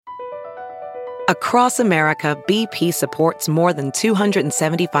Across America, BP supports more than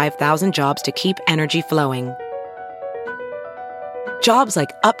 275,000 jobs to keep energy flowing. Jobs like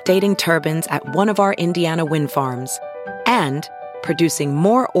updating turbines at one of our Indiana wind farms and producing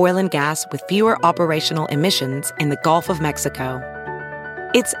more oil and gas with fewer operational emissions in the Gulf of Mexico.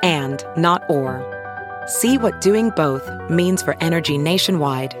 It's and, not or. See what doing both means for energy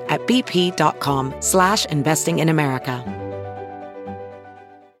nationwide at bp.com/investing in America.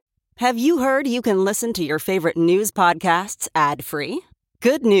 Have you heard you can listen to your favorite news podcasts ad-free?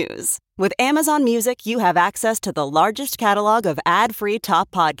 Good news. With Amazon Music, you have access to the largest catalog of ad-free top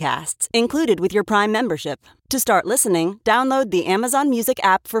podcasts included with your Prime membership. To start listening, download the Amazon Music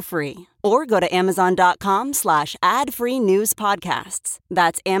app for free or go to amazon.com/ad-free news podcasts.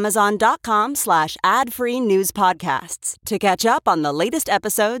 That's amazon.com/ad-free news podcasts to catch up on the latest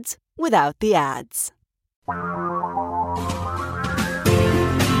episodes without the ads.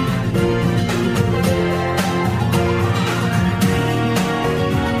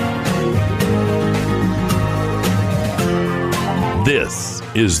 This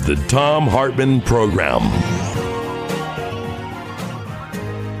is the Thom Hartmann Program.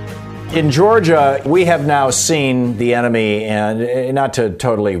 In Georgia, we have now seen the enemy, and not to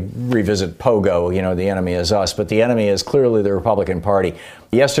totally revisit Pogo, the enemy is us, but the enemy is clearly the Republican Party.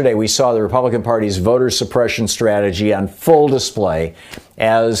 Yesterday, we saw the Republican Party's voter suppression strategy on full display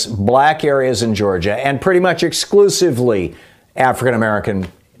as black areas in Georgia, and pretty much exclusively African-American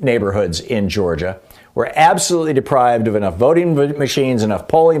neighborhoods in Georgia, were absolutely deprived of enough voting machines, enough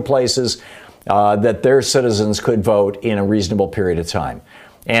polling places that their citizens could vote in a reasonable period of time.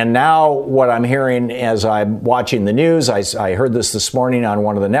 And now what I'm hearing as I'm watching the news, I heard this morning on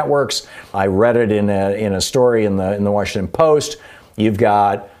one of the networks. I read it in a story in the Washington Post. You've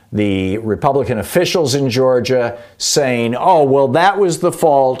got the Republican officials in Georgia saying, oh, well, that was the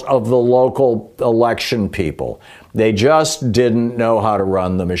fault of the local election people. They just didn't know how to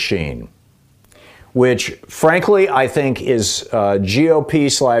run the machine. Which, frankly, I think is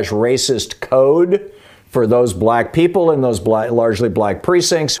GOP/racist code for those black people in those largely black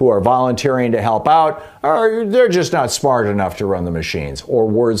precincts who are volunteering to help out, or they're just not smart enough to run the machines, or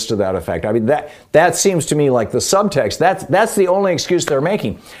words to that effect. I mean, that seems to me like the subtext. That's the only excuse they're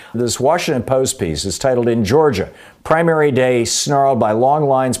making. This Washington Post piece is titled, "In Georgia, Primary Day Snarled by Long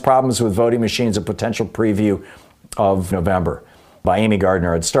Lines, Problems with Voting Machines, a Potential Preview of November," by Amy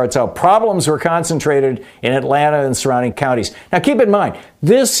Gardner. It starts out, problems were concentrated in Atlanta and surrounding counties. Now, keep in mind,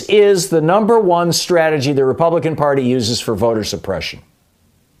 this is the number one strategy the Republican Party uses for voter suppression.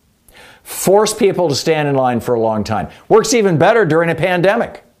 Force people to stand in line for a long time. Works even better during a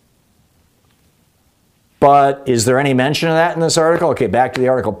pandemic. But is there any mention of that in this article? Okay, back to the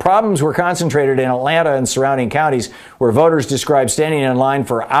article. Problems were concentrated in Atlanta and surrounding counties, where voters described standing in line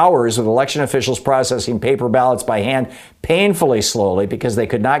for hours with election officials processing paper ballots by hand painfully slowly because they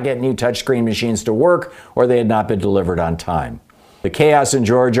could not get new touchscreen machines to work or they had not been delivered on time. The chaos in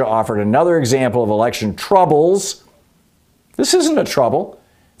Georgia offered another example of election troubles. This isn't a trouble.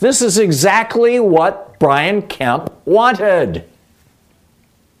 This is exactly what Brian Kemp wanted.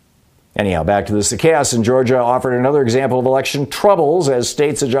 Anyhow, back to this. The chaos in Georgia offered another example of election troubles as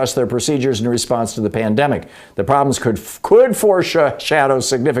states adjust their procedures in response to the pandemic. The problems could foreshadow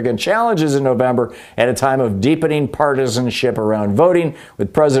significant challenges in November at a time of deepening partisanship around voting,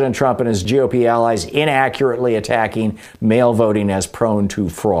 with President Trump and his GOP allies inaccurately attacking mail voting as prone to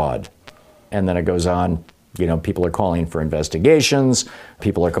fraud. And then it goes on. People are calling for investigations.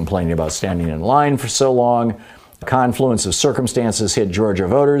 People are complaining about standing in line for so long. A confluence of circumstances hit Georgia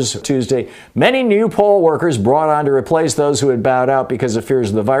voters Tuesday. Many new poll workers brought on to replace those who had bowed out because of fears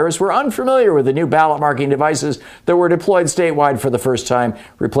of the virus were unfamiliar with the new ballot marking devices that were deployed statewide for the first time,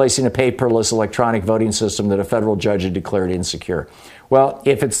 replacing a paperless electronic voting system that a federal judge had declared insecure. Well,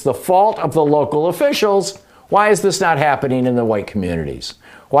 if it's the fault of the local officials, why is this not happening in the white communities?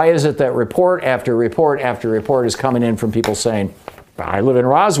 Why is it that report after report after report is coming in from people saying, I live in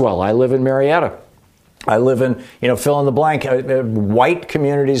Roswell, I live in Marietta, I live in, fill in the blank, white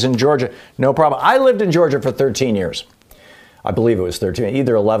communities in Georgia, no problem. I lived in Georgia for 13 years. I believe it was 13,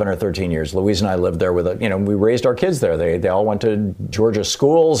 either 11 or 13 years. Louise and I lived there with, we raised our kids there. They all went to Georgia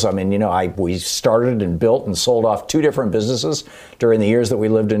schools. I mean, we started and built and sold off 2 different businesses during the years that we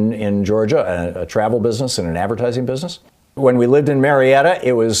lived in Georgia, a travel business and an advertising business. When we lived in Marietta,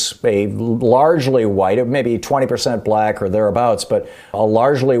 it was a largely white, maybe 20% black or thereabouts, but a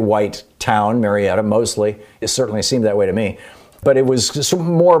largely white town, Marietta, mostly. It certainly seemed that way to me. But it was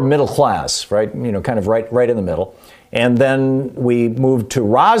more middle class, right? Kind of right in the middle. And then we moved to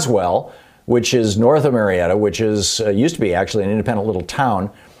Roswell, which is north of Marietta, which is used to be actually an independent little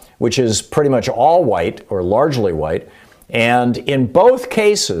town, which is pretty much all white or largely white. And in both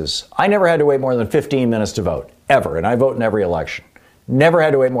cases, I never had to wait more than 15 minutes to vote, ever. And I vote in every election. Never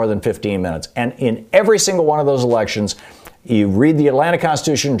had to wait more than 15 minutes. And in every single one of those elections, you read the Atlanta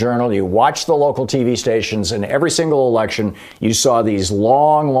Constitution-Journal, you watch the local TV stations, and every single election, you saw these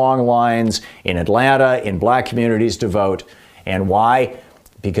long, long lines in Atlanta, in black communities to vote. And why?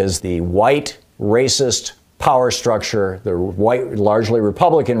 Because the white, racist power structure, the white, largely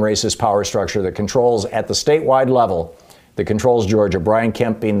Republican racist power structure that controls at the statewide level, that controls Georgia, Brian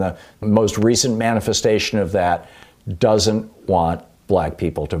Kemp being the most recent manifestation of that, doesn't want black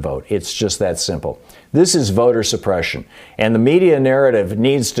people to vote. It's just that simple. This is voter suppression. And the media narrative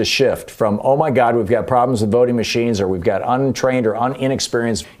needs to shift from, oh my God, we've got problems with voting machines, or we've got untrained or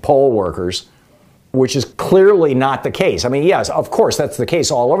inexperienced poll workers, which is clearly not the case. I mean, yes, of course, that's the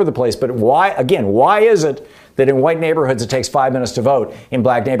case all over the place. But why is it that in white neighborhoods it takes 5 minutes to vote, in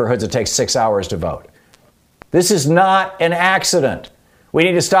black neighborhoods it takes 6 hours to vote? This is not an accident. We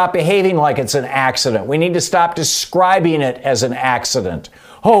need to stop behaving like it's an accident. We need to stop describing it as an accident.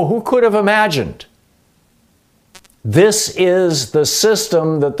 Oh, who could have imagined? This is the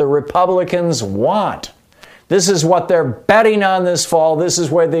system that the Republicans want. This is what they're betting on this fall. This is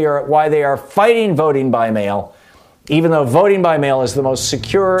why they are fighting voting by mail, even though voting by mail is the most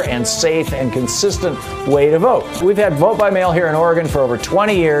secure and safe and consistent way to vote. We've had vote by mail here in Oregon for over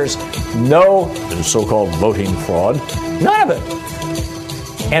 20 years. No so-called voting fraud. None of it.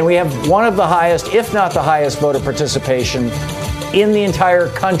 And we have one of the highest, if not the highest, voter participation in the entire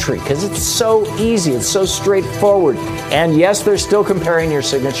country because it's so easy. It's so straightforward. And yes, they're still comparing your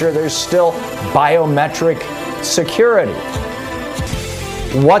signature. There's still biometric security.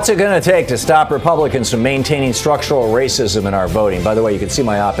 What's it going to take to stop Republicans from maintaining structural racism in our voting? By the way, you can see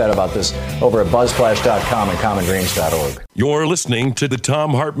my op-ed about this over at buzzflash.com and commondreams.org. You're listening to the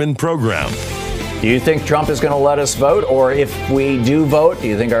Thom Hartmann Program. Do you think Trump is going to let us vote? Or if we do vote, do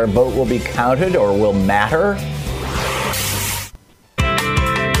you think our vote will be counted or will matter?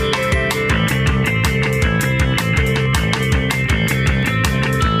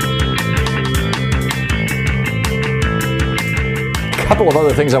 A couple of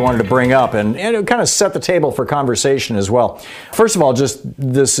other things I wanted to bring up and kind of set the table for conversation as well. First of all,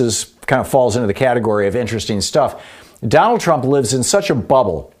 this is kind of falls into the category of interesting stuff. Donald Trump lives in such a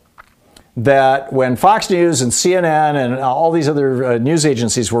bubble that when Fox News and CNN and all these other news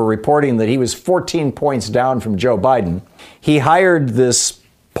agencies were reporting that he was 14 points down from Joe Biden, he hired this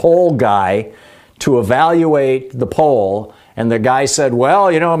poll guy to evaluate the poll. And the guy said,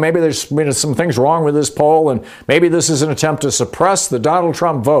 well, maybe there's some things wrong with this poll, and maybe this is an attempt to suppress the Donald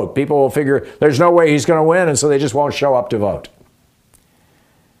Trump vote. People will figure there's no way he's going to win, and so they just won't show up to vote.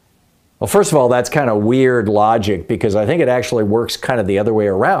 Well, first of all, that's kind of weird logic because I think it actually works kind of the other way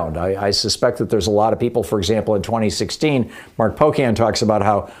around. I suspect that there's a lot of people, for example, in 2016, Mark Pocan talks about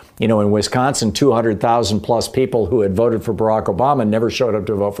how, in Wisconsin, 200,000 plus people who had voted for Barack Obama never showed up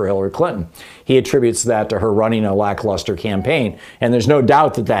to vote for Hillary Clinton. He attributes that to her running a lackluster campaign. And there's no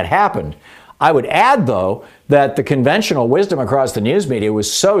doubt that that happened. I would add, though, that the conventional wisdom across the news media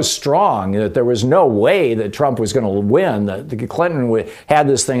was so strong that there was no way that Trump was going to win, that Clinton had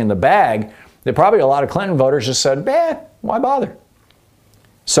this thing in the bag, that probably a lot of Clinton voters just said, why bother?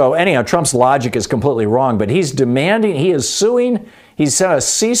 So anyhow, Trump's logic is completely wrong, but he is suing, he sent a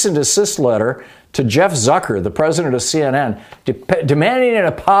cease and desist letter to Jeff Zucker, the president of CNN, demanding an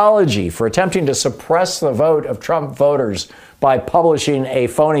apology for attempting to suppress the vote of Trump voters by publishing a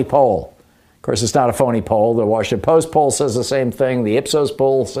phony poll. Of course, it's not a phony poll. The Washington Post poll says the same thing. The Ipsos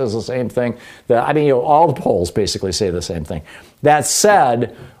poll says the same thing. All the polls basically say the same thing. That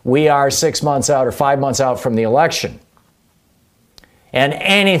said, we are 6 months out or 5 months out from the election. And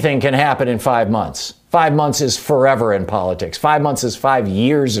anything can happen in 5 months. 5 months is forever in politics. 5 months is 5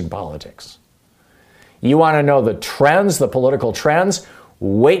 years in politics. You want to know the trends, the political trends?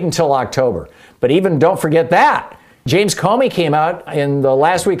 Wait until October. But even don't forget that. James Comey came out in the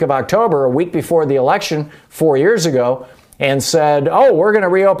last week of October, a week before the election 4 years ago, and said, we're going to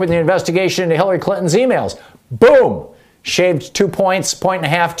reopen the investigation into Hillary Clinton's emails. Boom! Shaved 2 points,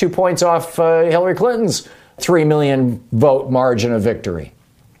 1.5, 2 points off Hillary Clinton's 3 million vote margin of victory.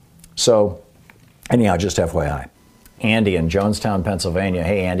 So, anyhow, just FYI. Andy in Jonestown, Pennsylvania.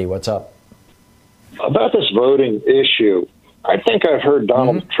 Hey, Andy, what's up? About this voting issue, I think I've heard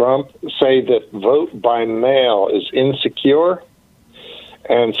Donald Trump say that vote by mail is insecure.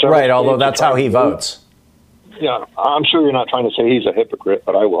 And right, although that's how he votes. Yeah, I'm sure you're not trying to say he's a hypocrite,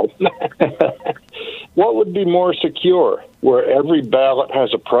 but I will. What would be more secure, where every ballot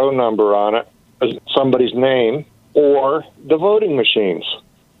has a pro number on it, somebody's name, or the voting machines?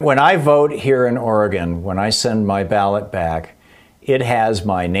 When I vote here in Oregon, when I send my ballot back, it has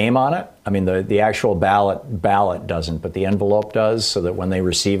my name on it. I mean, the actual ballot doesn't, but the envelope does, so that when they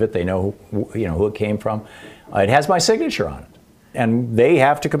receive it, they know who it came from. It has my signature on it. And they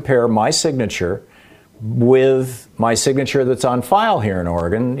have to compare my signature with my signature that's on file here in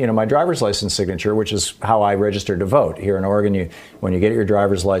Oregon, my driver's license signature, which is how I registered to vote. Here in Oregon, when you get your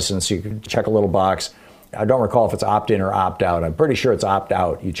driver's license, you can check a little box. I don't recall if it's opt-in or opt-out. I'm pretty sure it's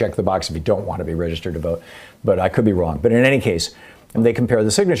opt-out. You check the box if you don't want to be registered to vote, but I could be wrong. But in any case, they compare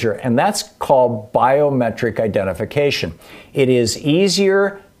the signature, and that's called biometric identification. It is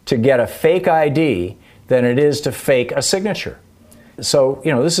easier to get a fake ID than it is to fake a signature. So,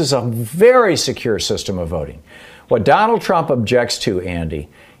 this is a very secure system of voting. What Donald Trump objects to, Andy,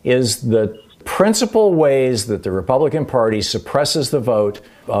 is the principal ways that the Republican Party suppresses the vote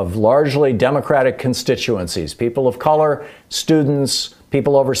of largely Democratic constituencies, people of color, students,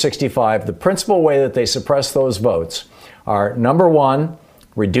 people over 65. The principal way that they suppress those votes are, number one,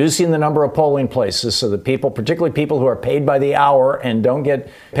 reducing the number of polling places so that people, particularly people who are paid by the hour and don't get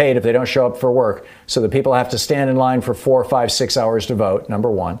paid if they don't show up for work, so that people have to stand in line for 4, 5, 6 hours to vote, number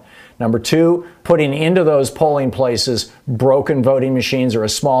one. Number two, putting into those polling places broken voting machines or a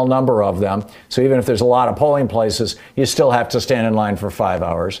small number of them. So even if there's a lot of polling places, you still have to stand in line for 5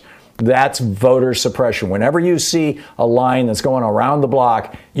 hours. That's voter suppression. Whenever you see a line that's going around the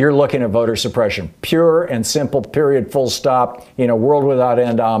block, you're looking at voter suppression. Pure and simple, period, full stop, world without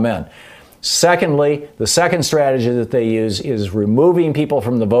end, amen. Secondly, the second strategy that they use is removing people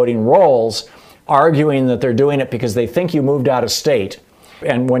from the voting rolls, arguing that they're doing it because they think you moved out of state.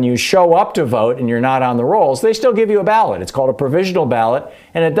 And when you show up to vote and you're not on the rolls, they still give you a ballot. It's called a provisional ballot,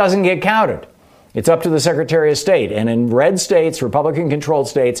 and it doesn't get counted. It's up to the Secretary of State. And in red states, Republican-controlled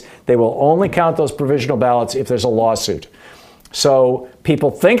states, they will only count those provisional ballots if there's a lawsuit. So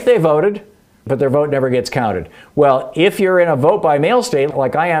people think they voted, but their vote never gets counted. Well, if you're in a vote-by-mail state,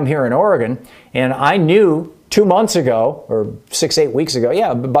 like I am here in Oregon, and I knew 2 months ago, or 6, 8 weeks ago,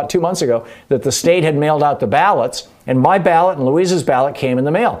 about 2 months ago, that the state had mailed out the ballots, and my ballot and Louise's ballot came in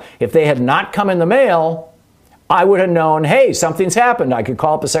the mail. If they had not come in the mail, I would have known, hey, something's happened. I could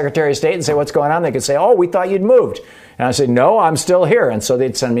call up the Secretary of State and say, what's going on? They could say, oh, we thought you'd moved. And I say, no, I'm still here. And so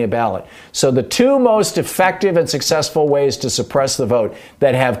they'd send me a ballot. So the two most effective and successful ways to suppress the vote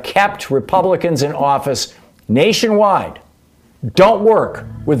that have kept Republicans in office nationwide don't work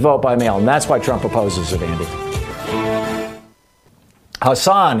with vote by mail. And that's why Trump opposes it, Andy.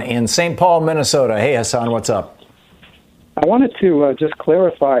 Hassan in St. Paul, Minnesota. Hey, Hassan, what's up? I wanted to just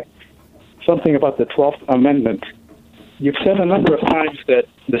clarify something about the 12th Amendment. You've said a number of times that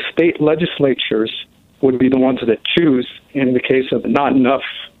the state legislatures would be the ones that choose in the case of not enough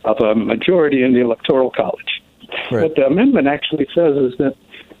of a majority in the Electoral College. Right. What the amendment actually says is that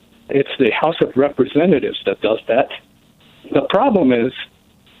it's the House of Representatives that does that. The problem is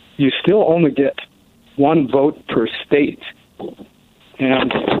you still only get one vote per state.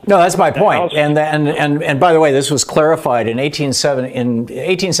 And no, that's my point. And by the way, this was clarified in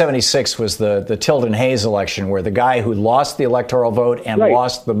 1876 was the Tilden Hayes election, where the guy who lost the electoral vote and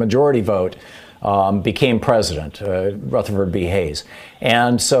lost the majority vote became president, Rutherford B. Hayes.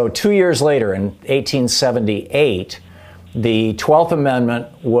 And so 2 years later, in 1878, the 12th Amendment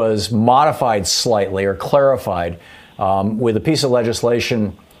was modified slightly or clarified with a piece of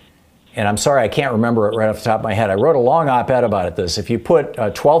legislation. And I'm sorry, I can't remember it right off the top of my head. I wrote a long op-ed about this. If you put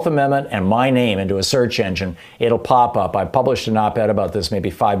 12th Amendment and my name into a search engine, it'll pop up. I published an op-ed about this maybe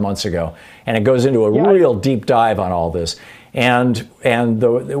 5 months ago, and it goes into a real deep dive on all this. And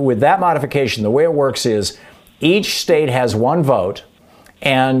with that modification, the way it works is each state has one vote,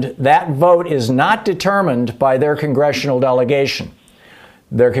 and that vote is not determined by their congressional delegation.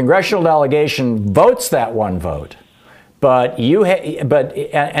 Their congressional delegation votes that one vote. But you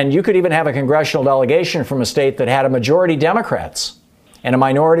could even have a congressional delegation from a state that had a majority Democrats and a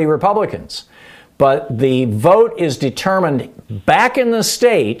minority Republicans. But the vote is determined back in the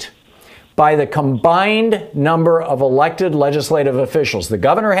state by the combined number of elected legislative officials. The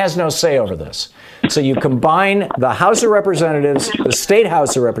governor has no say over this. So you combine the House of Representatives, the state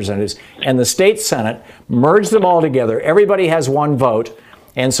House of Representatives, and the state Senate, merge them all together. Everybody has one vote.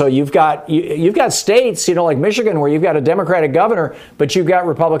 And so you've got states, like Michigan, where you've got a Democratic governor, but you've got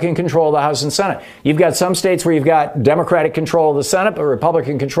Republican control of the House and Senate. You've got some states where you've got Democratic control of the Senate, but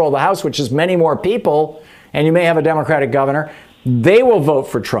Republican control of the House, which is many more people, and you may have a Democratic governor. They will vote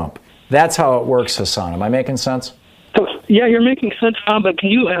for Trump. That's how it works, Hassan. Am I making sense? So, yeah, you're making sense, Tom, but can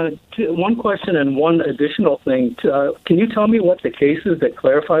you, one question and one additional thing, can you tell me what the case is that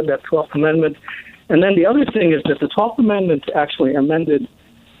clarified that 12th Amendment? And then the other thing is that the 12th Amendment actually amended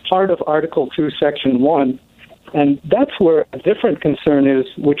part of Article 2, Section 1. And that's where a different concern is,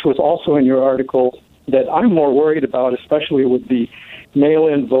 which was also in your article, that I'm more worried about, especially with the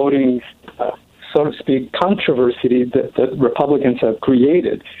mail-in voting, so to speak, controversy that Republicans have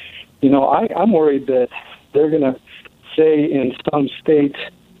created. I'm worried that they're going to say in some states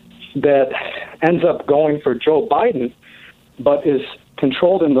that ends up going for Joe Biden, but is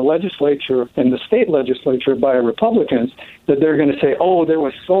controlled in the legislature, in the state legislature by Republicans, that they're going to say, oh, there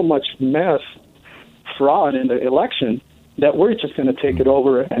was so much mess, fraud in the election, that we're just going to take it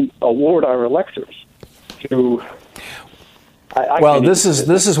over and award our electors to... This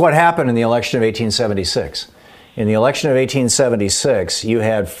is what happened in the election of 1876. In the election of 1876, you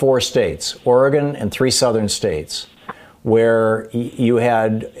had 4 states, Oregon and 3 southern states, where you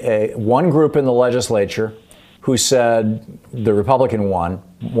had one group in the legislature who said the Republican won,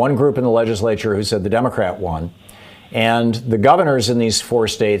 one group in the legislature who said the Democrat won, and the governors in these 4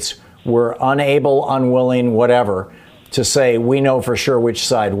 states were unable, unwilling, whatever, to say, we know for sure which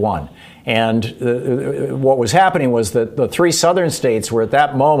side won. And what was happening was that the 3 southern states were at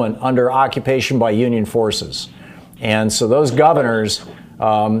that moment under occupation by Union forces. And so those governors,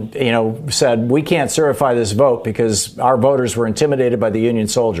 said, we can't certify this vote because our voters were intimidated by the Union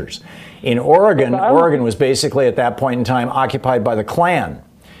soldiers. In Oregon, Oregon was basically at that point in time occupied by the Klan.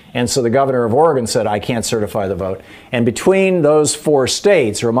 And so the governor of Oregon said, I can't certify the vote. And between those 4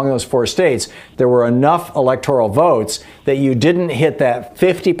 states, or among those 4 states, there were enough electoral votes that you didn't hit that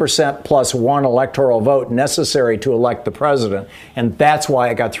 50% plus 1 electoral vote necessary to elect the president. And that's why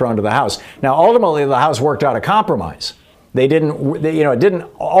it got thrown to the House. Now, ultimately, the House worked out a compromise. It didn't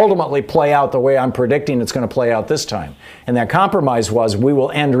ultimately play out the way I'm predicting it's going to play out this time. And that compromise was, we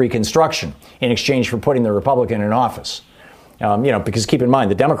will end Reconstruction in exchange for putting the Republican in office. Because keep in mind,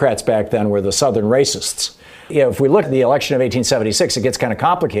 the Democrats back then were the Southern racists. If we look at the election of 1876, it gets kind of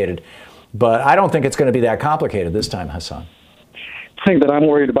complicated. But I don't think it's going to be that complicated this time, Hassan. The thing that I'm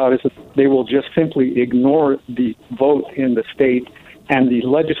worried about is that they will just simply ignore the vote in the state, and the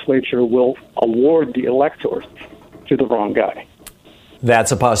legislature will award the electors to the wrong guy.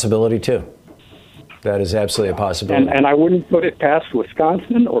 That's a possibility, too. That is absolutely a possibility. And I wouldn't put it past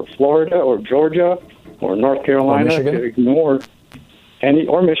Wisconsin or Florida or Georgia or North Carolina to ignore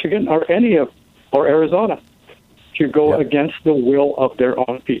or Michigan or or Arizona to go against the will of their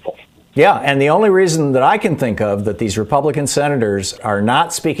own people. Yeah, and the only reason that I can think of that these Republican senators are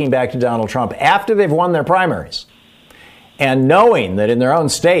not speaking back to Donald Trump after they've won their primaries, and knowing that in their own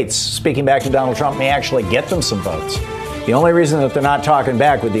states, speaking back to Donald Trump may actually get them some votes. The only reason that they're not talking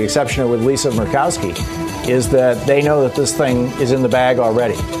back, with the exception of with Lisa Murkowski, is that they know that this thing is in the bag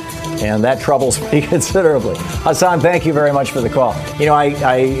already. And that troubles me considerably. Hassan, thank you very much for the call.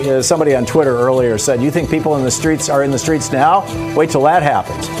 Somebody on Twitter earlier said, you think people in the streets are in the streets now? Wait till that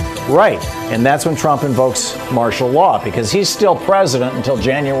happens. Right. And that's when Trump invokes martial law, because he's still president until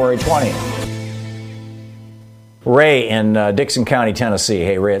January 20th. Ray in Dixon County, Tennessee.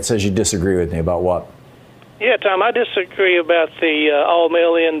 Hey, Ray, it says you disagree with me about what? Yeah, Tom, I disagree about the all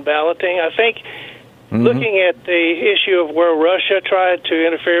mail-in balloting. I think looking at the issue of where Russia tried to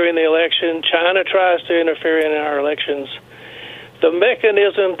interfere in the election, China tries to interfere in our elections, the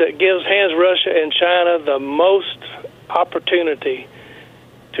mechanism that hands Russia and China the most opportunity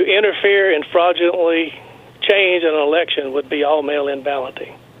to interfere and fraudulently change an election would be all mail-in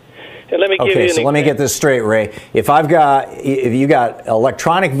balloting. And let me give you an example. Let me get this straight, Ray. If you got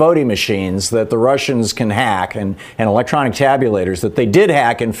electronic voting machines that the Russians can hack and electronic tabulators that they did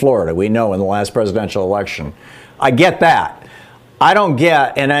hack in Florida, we know in the last presidential election, I get that. I don't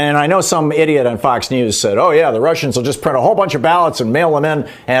get, and I know some idiot on Fox News said, oh yeah, the Russians will just print a whole bunch of ballots and mail them in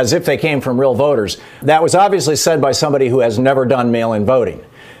as if they came from real voters. That was obviously said by somebody who has never done mail-in voting.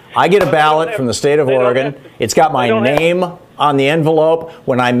 I get a ballot from the state of Oregon. It's got my name on the envelope.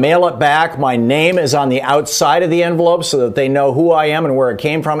 When I mail it back, my name is on the outside of the envelope so that they know who I am and where it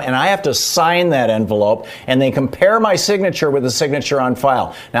came from. And I have to sign that envelope, and they compare my signature with the signature on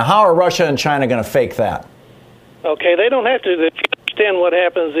file. Now, how are Russia and China going to fake that? Okay, they don't have to. If you understand what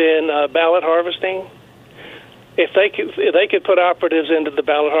happens in ballot harvesting, if they could put operatives into the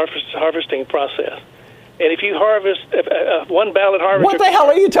ballot harvesting process. And if you harvest one ballot harvester... What the hell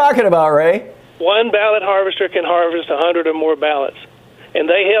are you talking about, Ray? One ballot harvester can harvest 100 or more ballots. And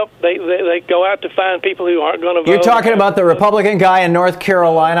they help, they go out to find people who aren't going to vote. You're talking about the Republican guy in North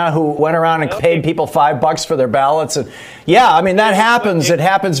Carolina who went around and paid people $5 for their ballots. And yeah, I mean, that happens. It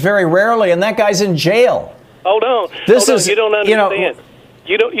happens very rarely, and that guy's in jail. Hold on. You don't understand.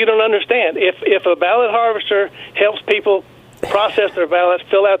 You don't understand. If a ballot harvester helps people process their ballots,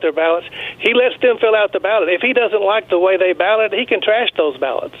 fill out their ballots. He lets them fill out the ballot. If he doesn't like the way they ballot, he can trash those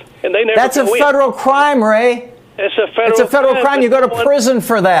ballots, and they never. That's a federal crime, Ray. It's a federal crime. You go to prison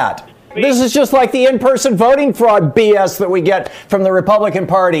for that. This is just like the in-person voting fraud BS that we get from the Republican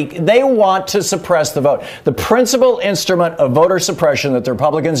Party. They want to suppress the vote. The principal instrument of voter suppression that the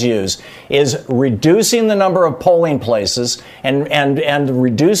Republicans use is reducing the number of polling places and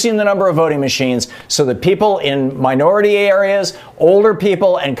reducing the number of voting machines so that people in minority areas, older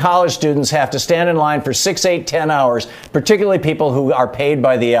people, and college students have to stand in line for 6, 8, 10 hours, particularly people who are paid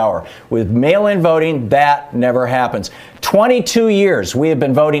by the hour. With mail-in voting, that never happens. 22 years we have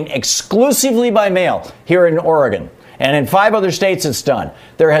been voting exclusively by mail here in Oregon. And in 5 other states it's done.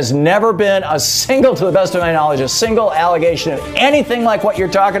 There has never been a single, to the best of my knowledge, a single allegation of anything like what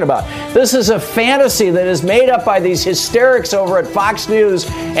you're talking about. This is a fantasy that is made up by these hysterics over at Fox News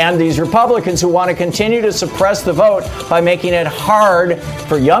and these Republicans who want to continue to suppress the vote by making it hard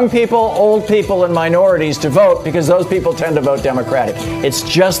for young people, old people, and minorities to vote because those people tend to vote Democratic. It's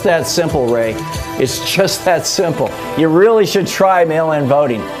just that simple, Ray. It's just that simple. You really should try mail-in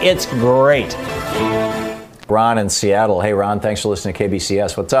voting. It's great. Ron in Seattle. Hey, Ron, thanks for listening to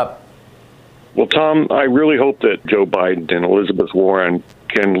KBCS. What's up? Well, Thom, I really hope that Joe Biden and Elizabeth Warren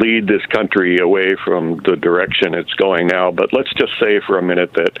can lead this country away from the direction it's going now. But let's just say for a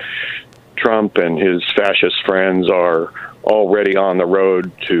minute that Trump and his fascist friends are already on the road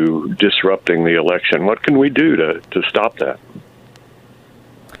to disrupting the election. What can we do to stop that?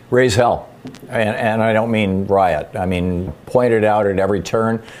 Raise hell. And I don't mean riot. I mean, point it out at every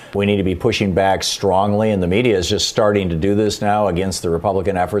turn. We need to be pushing back strongly, and the media is just starting to do this now against the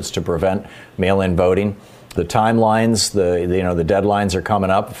Republican efforts to prevent mail-in voting. The timelines, the deadlines are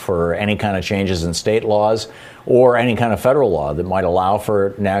coming up for any kind of changes in state laws or any kind of federal law that might allow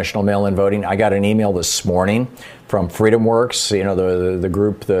for national mail-in voting. I got an email this morning from FreedomWorks, the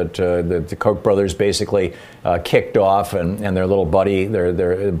group that the Koch brothers basically kicked off, and their little buddy,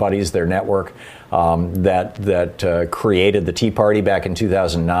 their buddies, their network that created the Tea Party back in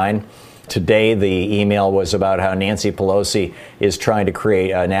 2009. Today, the email was about how Nancy Pelosi is trying to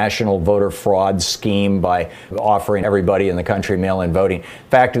create a national voter fraud scheme by offering everybody in the country mail-in voting.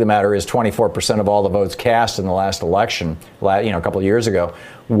 Fact of the matter is 24% of all the votes cast in the last election, a couple of years ago,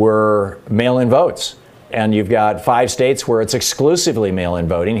 were mail-in votes. And you've got 5 states where it's exclusively mail-in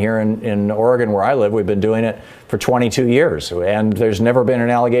voting. Here in Oregon, where I live, we've been doing it for 22 years. And there's never been an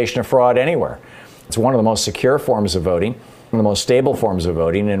allegation of fraud anywhere. It's one of the most secure forms of voting, one of the most stable forms of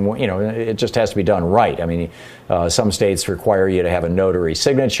voting. And, it just has to be done right. I mean, some states require you to have a notary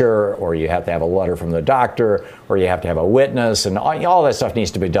signature, or you have to have a letter from the doctor, or you have to have a witness. And all that stuff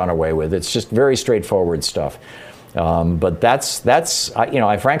needs to be done away with. It's just very straightforward stuff. But that's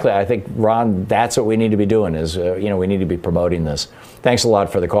frankly, I think, Ron, that's what we need to be doing is, we need to be promoting this. Thanks a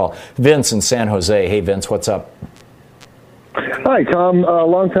lot for the call. Vince in San Jose. Hey, Vince, what's up? Hi, Thom.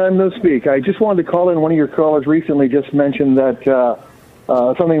 Long time no speak. I just wanted to call in. One of your callers recently just mentioned that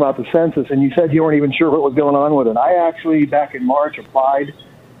something about the census, and you said you weren't even sure what was going on with it. I actually, back in March, applied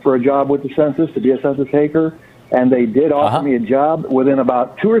for a job with the census to be a census taker, and they did offer me a job. Within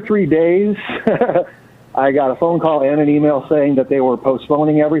about 2 or 3 days, I got a phone call and an email saying that they were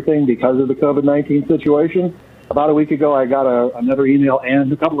postponing everything because of the COVID-19 situation. About a week ago, I got another email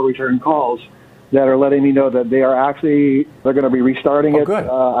and a couple of return calls that are letting me know that they're going to be restarting it. Good.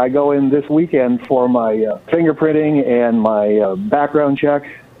 I go in this weekend for my fingerprinting and my background check.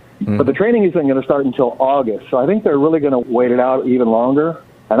 But the training isn't going to start until August. So I think they're really going to wait it out even longer.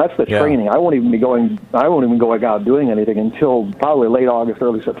 And that's the training. I won't even go out doing anything until probably late August,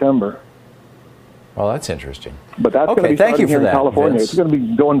 early September. Well, that's interesting. But that's going to be starting here in California. Vince. It's going to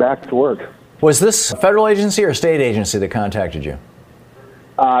be going back to work. Was this a federal agency or state agency that contacted you?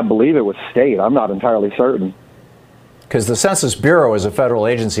 I believe it was state. I'm not entirely certain. Because the Census Bureau is a federal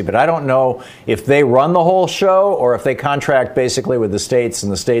agency, but I don't know if they run the whole show or if they contract basically with the states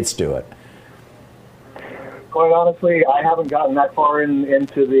and the states do it. Quite honestly, I haven't gotten that far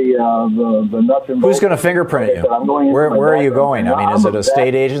into the nuts and bolts. Who's going to fingerprint you? Where are you going? I mean, is it a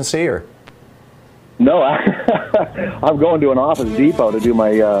state agency or? No, I'm going to an Office Depot to do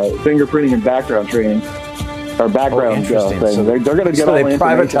my fingerprinting and background training. Or background thing. So they're going to get all the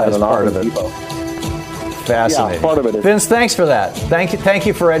information out of part of it. Depot. Fascinating. Yeah, part of it is. Vince, thanks for that. Thank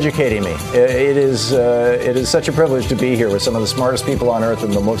you for educating me. It is such a privilege to be here with some of the smartest people on earth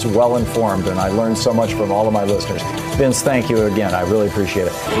and the most well-informed, and I learned so much from all of my listeners. Vince, thank you again. I really appreciate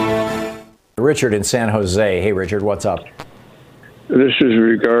it. Richard in San Jose. Hey, Richard, what's up? This is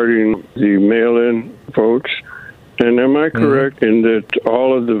regarding the mail-in votes. And am I correct in that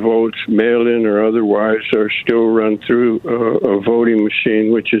all of the votes, mail-in or otherwise, are still run through a voting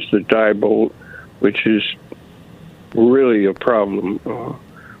machine, which is the die bolt, which is really a problem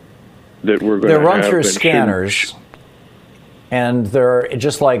that we're going to have? They're run through scanners. And they're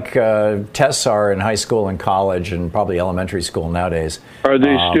just like tests are in high school and college and probably elementary school nowadays. Are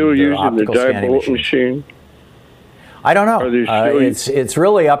they still using the die bolt machine? I don't know. It's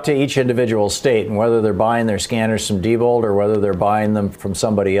really up to each individual state, and whether they're buying their scanners from Diebold or whether they're buying them from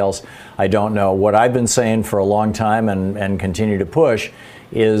somebody else, I don't know. What I've been saying for a long time and continue to push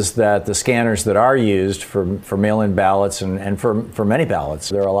is that the scanners that are used for mail-in ballots and for many ballots,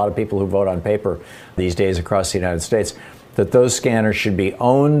 there are a lot of people who vote on paper these days across the United States, that those scanners should be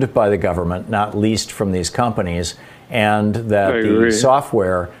owned by the government, not leased from these companies, and that the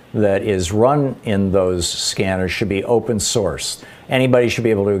software that is run in those scanners should be open source. Anybody should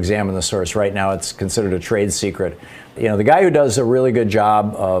be able to examine the source. Right now, it's considered a trade secret. You know, the guy who does a really good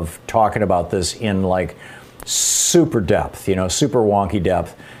job of talking about this in like super depth, super wonky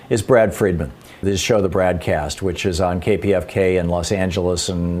depth, is Brad Friedman. This show, The Bradcast, which is on KPFK in Los Angeles,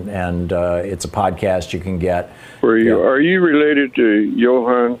 and it's a podcast you can get. Are you related to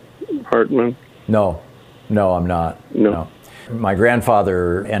Johann Hartmann? No, I'm not. No. My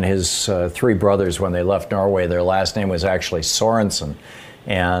grandfather and his three brothers, when they left Norway, their last name was actually Sorensen,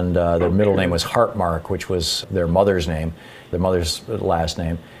 and their middle name was Hartmark, which was their mother's name, their mother's last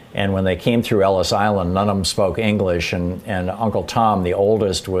name. And when they came through Ellis Island, none of them spoke English, and Uncle Thom, the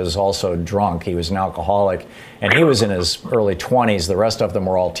oldest, was also drunk. He was an alcoholic, and he was in his early 20s. The rest of them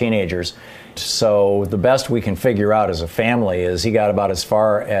were all teenagers. So the best we can figure out as a family is he got about as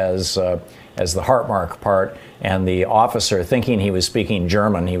far as the Hartmark part, and the officer, thinking he was speaking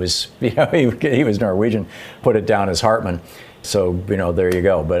German, he was Norwegian, put it down as Hartmann. So, there you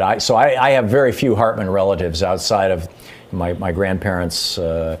go. But I have very few Hartmann relatives outside of my grandparents.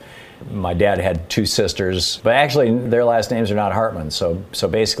 My dad had two sisters, but actually their last names are not Hartmann. So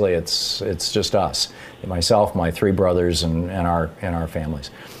basically it's just us, myself, my three brothers, and our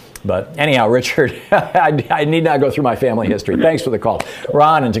families. But anyhow, Richard, I need not go through my family history. Thanks for the call.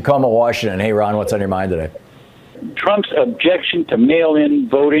 Ron in Tacoma, Washington. Hey, Ron, what's on your mind today? Trump's objection to mail-in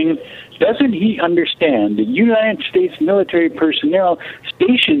voting. Doesn't he understand that United States military personnel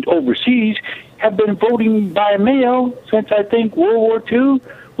stationed overseas have been voting by mail since, I think, World War II?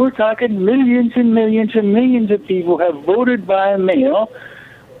 We're talking millions and millions and millions of people have voted by mail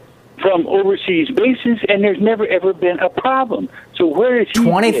from overseas bases, and there's never, ever been a problem. So where is he?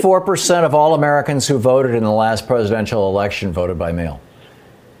 24% of all Americans who voted in the last presidential election voted by mail.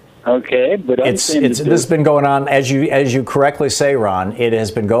 Okay, but this has been going on, as you correctly say, Ron. It has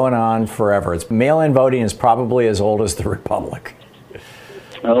been going on forever. Mail-in voting is probably as old as the Republic.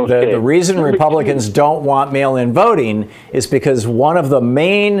 Okay. The reason Republicans don't want mail-in voting is because one of the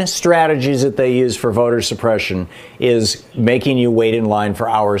main strategies that they use for voter suppression is making you wait in line for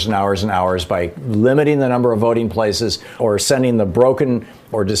hours and hours and hours by limiting the number of voting places or sending the broken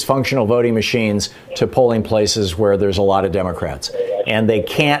or dysfunctional voting machines to polling places where there's a lot of Democrats. And they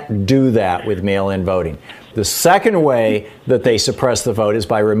can't do that with mail-in voting. The second way that they suppress the vote is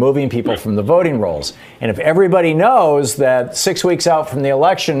by removing people from the voting rolls. And if everybody knows that 6 weeks out from the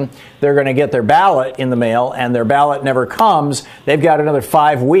election, they're going to get their ballot in the mail and their ballot never comes, they've got another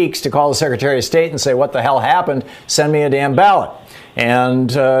 5 weeks to call the Secretary of State and say, what the hell happened? Send me a damn ballot. And,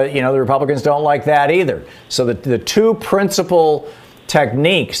 the Republicans don't like that either. So the two principal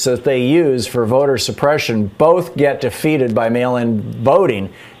techniques that they use for voter suppression both get defeated by mail-in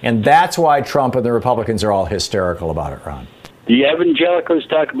voting, and that's why Trump and the Republicans are all hysterical about it, Ron. The evangelicals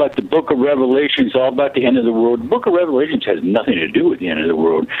talk about the Book of Revelations, all about the end of the world. The Book of Revelations has nothing to do with the end of the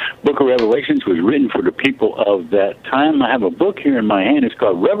world. Book of Revelations was written for the people of that time. I have a book here in my hand. It's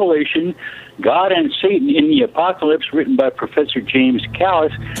called Revelation, God and Satan in the Apocalypse, written by Professor James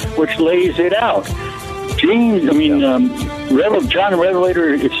Callis, which lays it out. John the Revelator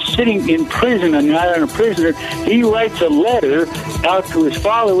is sitting in prison on the island of prisoner. He writes a letter out to his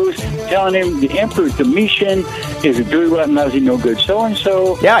followers telling him the Emperor Domitian is a dirty, rotten, lousy, no good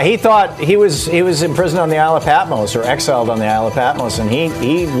so-and-so. Yeah, he thought he was imprisoned on the Isle of Patmos or exiled on the Isle of Patmos, and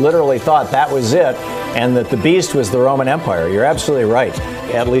he literally thought that was it and that the beast was the Roman Empire. You're absolutely right,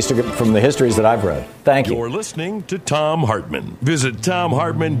 at least from the histories that I've read. Thank you. You're listening to Thom Hartmann. Visit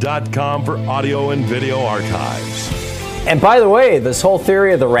ThomHartmann.com for audio and video archives. And by the way, this whole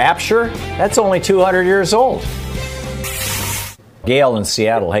theory of the rapture, that's only 200 years old. Gail in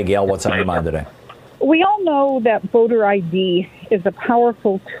Seattle. Hey, Gail, what's on your mind today? We all know that voter ID is a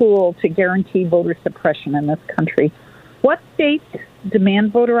powerful tool to guarantee voter suppression in this country. What states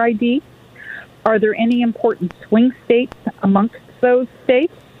demand voter ID? Are there any important swing states amongst those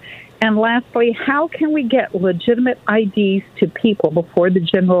states? And lastly, how can we get legitimate IDs to people before the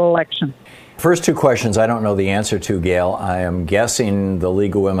general election? First two questions I don't know the answer to, Gail. I am guessing the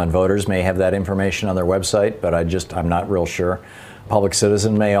League of Women Voters may have that information on their website, but I'm not real sure. Public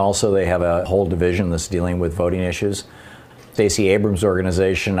Citizen may also. They have a whole division that's dealing with voting issues. Stacey Abrams'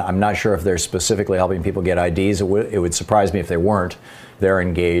 organization, I'm not sure if they're specifically helping people get IDs. It would surprise me if they weren't. They're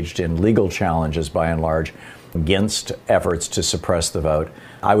engaged in legal challenges, by and large, against efforts to suppress the vote.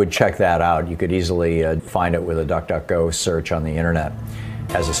 I would check that out. You could easily find it with a DuckDuckGo search on the internet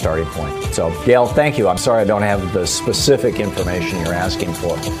as a starting point. So, Gail, thank you. I'm sorry I don't have the specific information you're asking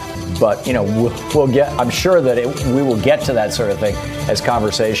for. But, we'll get, I'm sure that we will get to that sort of thing as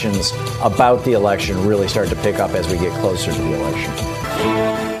conversations about the election really start to pick up as we get closer to the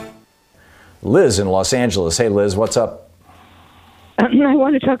election. Liz in Los Angeles. Hey, Liz, what's up? I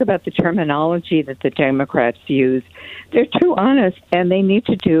want to talk about the terminology that the Democrats use. They're too honest, and they need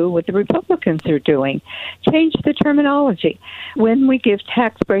to do what the Republicans are doing. Change the terminology. When we give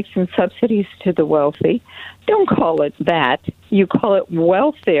tax breaks and subsidies to the wealthy, don't call it that. You call it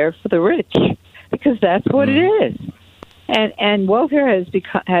welfare for the rich, because that's what it is. And welfare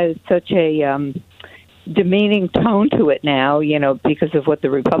has such a demeaning tone to it now, because of what the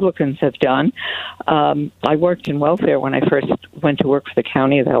Republicans have done. I worked in welfare when I first went to work for the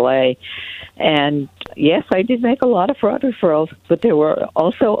county of L.A., and yes, I did make a lot of fraud referrals, but there were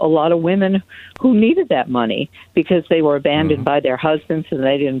also a lot of women who needed that money because they were abandoned by their husbands and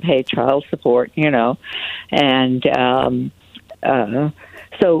they didn't pay child support, and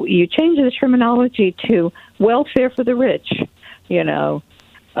so you change the terminology to welfare for the rich,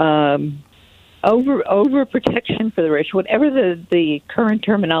 over protection for the rich, whatever the current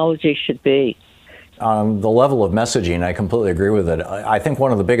terminology should be. The level of messaging, I completely agree with it. I think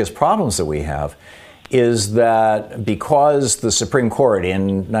one of the biggest problems that we have is that because the Supreme Court in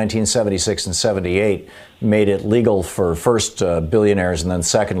 1976 and 78 made it legal for first billionaires and then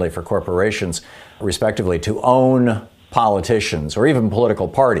secondly for corporations, respectively, to own politicians or even political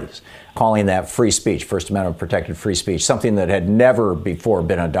parties, calling that free speech, First Amendment protected free speech, something that had never before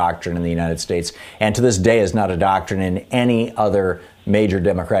been a doctrine in the United States and to this day is not a doctrine in any other major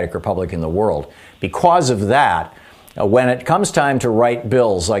democratic republic in the world. Because of that, when it comes time to write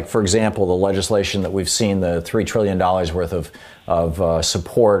bills, like, for example, the legislation that we've seen, the $3 trillion worth of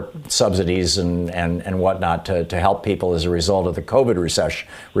support, subsidies, and whatnot to help people as a result of the COVID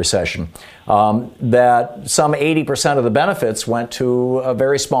recession, that some 80% of the benefits went to a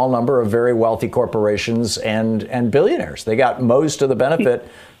very small number of very wealthy corporations and billionaires. They got most of the benefit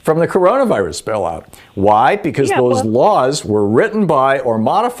from the coronavirus bailout. Why? Because those laws were written by or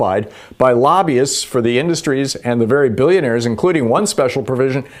modified by lobbyists for the industries and the very billionaires, including one special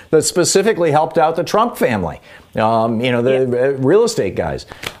provision that specifically helped out the Trump family, the real estate guys.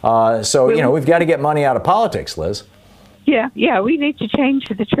 We've got to get money out of politics, Liz. Yeah, we need to change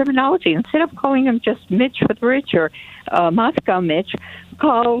the terminology. Instead of calling them just Mitch for the rich or Moscow Mitch,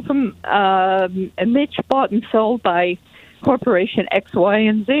 call them Mitch bought and sold by Corporation X, Y,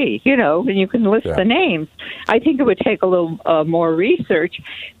 and Z, and you can list the names. I think it would take a little more research,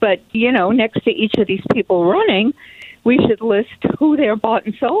 but, next to each of these people running, we should list who they're bought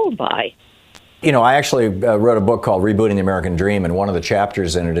and sold by. I actually wrote a book called Rebooting the American Dream, and one of the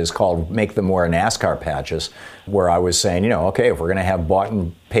chapters in it is called Make Them Wear NASCAR Patches, where I was saying, okay, if we're going to have bought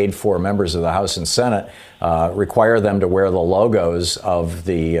and paid for members of the House and Senate, require them to wear the logos of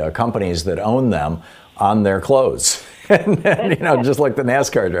the companies that own them on their clothes. And just like the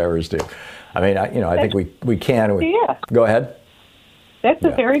NASCAR drivers do. I mean, I think we can. Go ahead. That's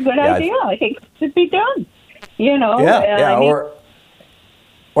a very good idea. I think it should be done.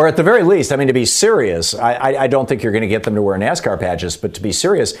 Or at the very least, to be serious, I don't think you're going to get them to wear NASCAR patches, but to be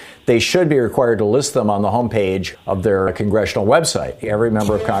serious, they should be required to list them on the homepage of their congressional website. Every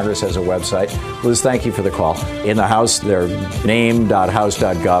member of Congress has a website. Liz, thank you for the call. In the House, they're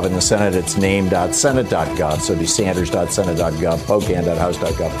name.house.gov. In the Senate, it's name.senate.gov. So do sanders.senate.gov,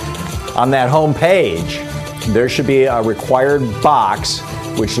 pocan.house.gov. On that homepage, there should be a required box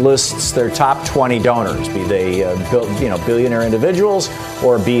which lists their top 20 donors, be they billionaire individuals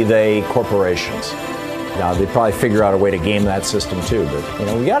or be they corporations. Now, they'd probably figure out a way to game that system too,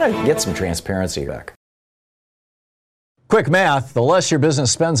 but we got to get some transparency back. Quick math, the less your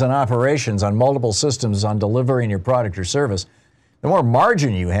business spends on operations, on multiple systems, on delivering your product or service, the more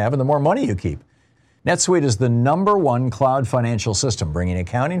margin you have and the more money you keep. NetSuite is the #1 cloud financial system, bringing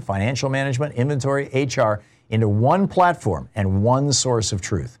accounting, financial management, inventory, HR into one platform and one source of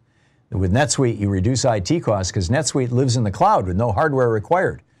truth. With NetSuite, you reduce IT costs because NetSuite lives in the cloud with no hardware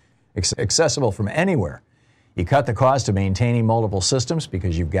required. accessible from anywhere. You cut the cost of maintaining multiple systems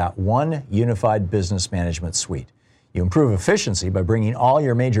because you've got one unified business management suite. You improve efficiency by bringing all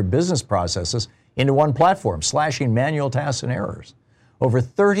your major business processes into one platform, slashing manual tasks and errors. Over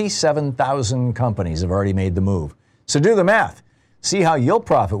 37,000 companies have already made the move. So do the math. See how you'll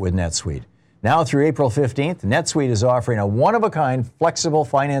profit with NetSuite. Now through April 15th, NetSuite is offering a one-of-a-kind flexible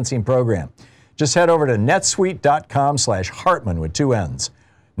financing program. Just head over to netsuite.com/Hartman with 2 N's.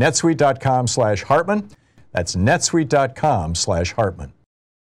 netsuite.com/Hartman. That's netsuite.com/Hartman.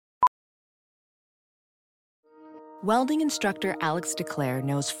 Welding instructor Alex DeClaire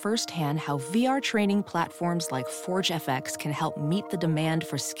knows firsthand how VR training platforms like ForgeFX can help meet the demand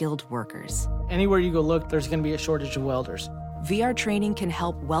for skilled workers. Anywhere you go look, there's going to be a shortage of welders. VR training can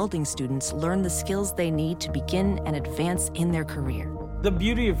help welding students learn the skills they need to begin and advance in their career. The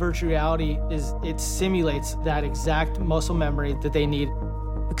beauty of virtual reality is it simulates that exact muscle memory that they need.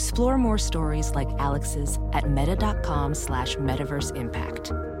 Explore more stories like Alex's at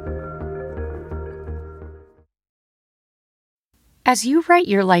meta.com/metaverseimpact. As you write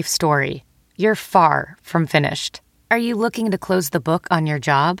your life story, you're far from finished. Are you looking to close the book on your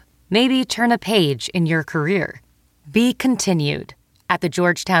job? Maybe turn a page in your career? Be continued at the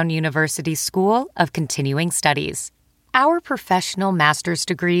Georgetown University School of Continuing Studies. Our professional master's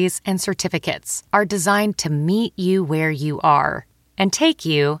degrees and certificates are designed to meet you where you are and take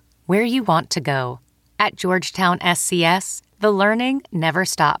you where you want to go. At Georgetown SCS, the learning never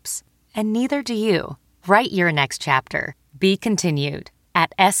stops, and neither do you. Write your next chapter. Be continued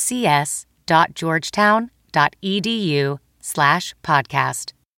at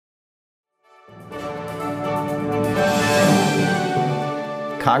scs.georgetown.edu/podcast.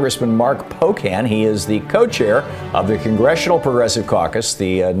 Congressman Mark Pocan, he is the co-chair of the Congressional Progressive Caucus,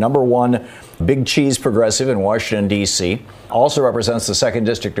 the number one big cheese progressive in Washington, D.C. Also represents the 2nd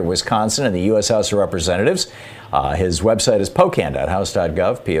District of Wisconsin in the U.S. House of Representatives. His website is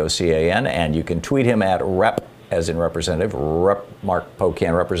pocan.house.gov, P-O-C-A-N, and you can tweet him at Rep, as in Representative, Rep Mark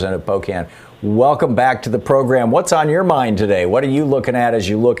Pocan, Representative Pocan. Welcome back to the program. What's on your mind today? What are you looking at as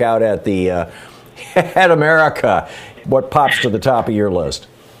you look out at the at America? What pops to the top of your list?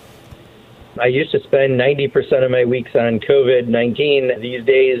 I used to spend 90% of my weeks on COVID-19. These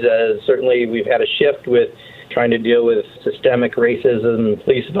days, certainly we've had a shift with trying to deal with systemic racism and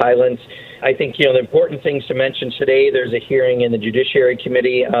police violence. I think, the important things to mention today, there's a hearing in the Judiciary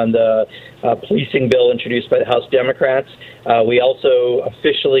Committee on the policing bill introduced by the House Democrats. We also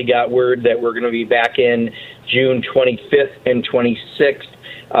officially got word that we're going to be back in June 25th and 26th.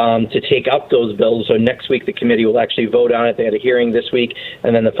 To take up those bills. So next week, the committee will actually vote on it. They had a hearing this week,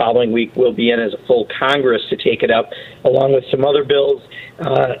 and then the following week, we'll be in as a full Congress to take it up, along with some other bills.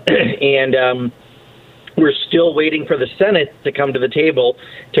 We're still waiting for the Senate to come to the table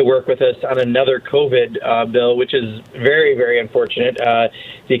to work with us on another COVID bill, which is very, very unfortunate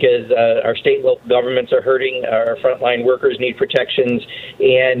because our state and local governments are hurting. Our frontline workers need protections,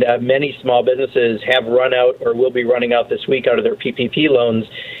 and many small businesses have run out or will be running out this week out of their PPP loans,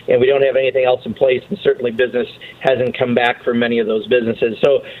 and we don't have anything else in place, and certainly business hasn't come back for many of those businesses.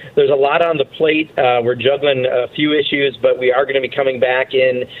 So there's a lot on the plate. We're juggling a few issues, but we are going to be coming back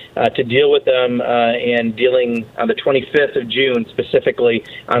in to deal with them and dealing on the 25th of June specifically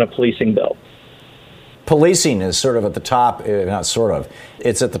on a policing bill. Policing is sort of at the top, not sort of,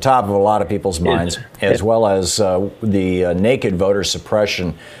 it's at the top of a lot of people's minds, as well as the naked voter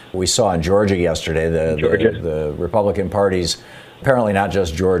suppression we saw in Georgia yesterday. The Republican parties, apparently not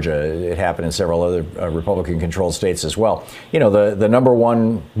just Georgia, it happened in several other Republican-controlled states as well. The number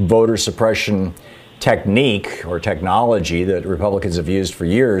one voter suppression technique or technology that Republicans have used for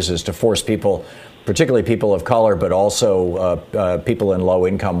years is to force people, particularly people of color, but also people in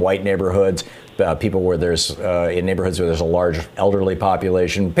low-income white neighborhoods, people where there's in neighborhoods where there's a large elderly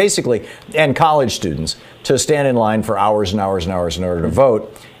population, basically, and college students, to stand in line for hours and hours and hours in order to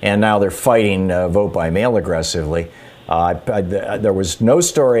vote. And now they're fighting vote by mail aggressively. There was no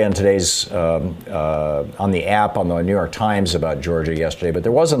story on today's on the app on the New York Times about Georgia yesterday, but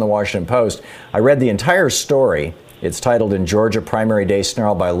there was in the Washington Post. I read the entire story. It's titled "In Georgia, Primary Day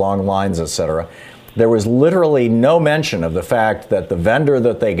Snarled by Long Lines, Etc." There was literally no mention of the fact that the vendor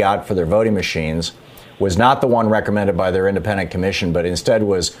that they got for their voting machines was not the one recommended by their independent commission, but instead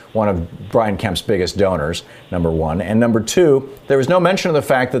was one of Brian Kemp's biggest donors, number one. And number two, there was no mention of the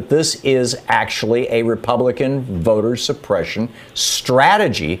fact that this is actually a Republican voter suppression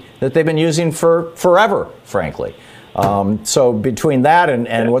strategy that they've been using for forever, frankly. So between that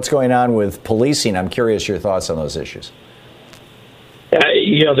and what's going on with policing, I'm curious your thoughts on those issues.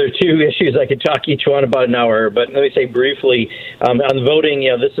 There are two issues. I could talk each one about an hour, but let me say briefly on voting.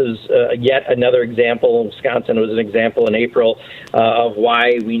 This is yet another example. Wisconsin was an example in April of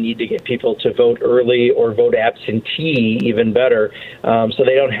why we need to get people to vote early or vote absentee, even better, so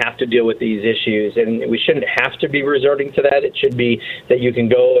they don't have to deal with these issues. And we shouldn't have to be resorting to that. It should be that you can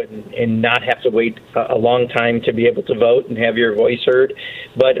go and not have to wait a long time to be able to vote and have your voice heard.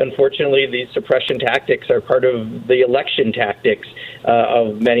 But unfortunately, these suppression tactics are part of the election tactics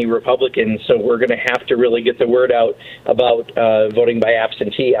of many Republicans. So we're going to have to really get the word out about voting by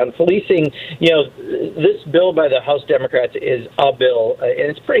absentee. On policing, this bill by the House Democrats is a bill, and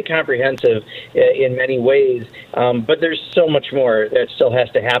it's pretty comprehensive in many ways. But there's so much more that still has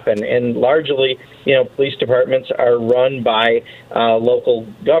to happen. And largely, police departments are run by local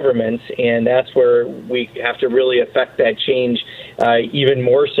governments, and that's where we have to really affect that change even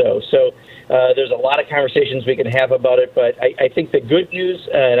more so. So there's a lot of conversations we can have about it, but I think the good news,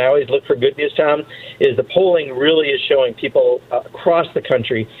 and I always look for good news, Tom, is the polling really is showing people across the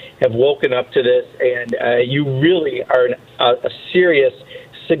country have woken up to this, and you really are a serious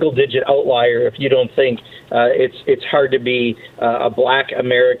single-digit outlier if you don't think it's hard to be a black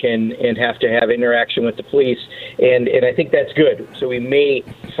American and have to have interaction with the police, and I think that's good. So we may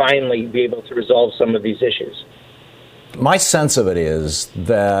finally be able to resolve some of these issues. My sense of it is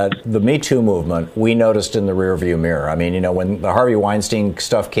that the Me Too movement, we noticed in the rearview mirror. I mean, when the Harvey Weinstein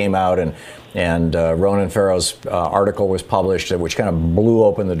stuff came out and Ronan Farrow's article was published, which kind of blew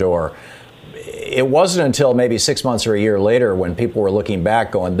open the door, it wasn't until maybe 6 months or a year later when people were looking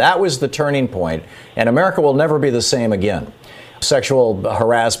back going, that was the turning point, and America will never be the same again. Sexual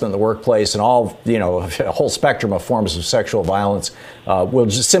harassment in the workplace and all, a whole spectrum of forms of sexual violence will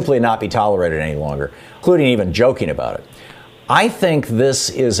just simply not be tolerated any longer, including even joking about it. I think this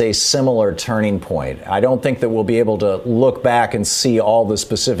is a similar turning point. I don't think that we'll be able to look back and see all the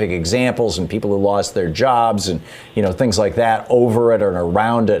specific examples and people who lost their jobs and, things like that over it or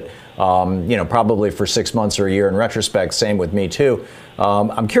around it, probably for 6 months or a year in retrospect. Same with Me Too.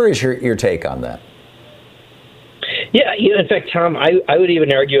 I'm curious your take on that. Yeah, in fact, Tom, I would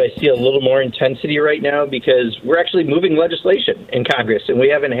even argue I see a little more intensity right now because we're actually moving legislation in Congress, and we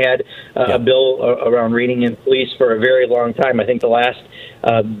haven't had a bill around reading in police for a very long time. I think the last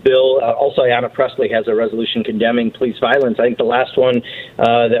bill, also Ayanna Pressley has a resolution condemning police violence. I think the last one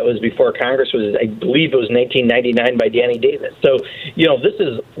that was before Congress was, I believe it was 1999 by Danny Davis. So, this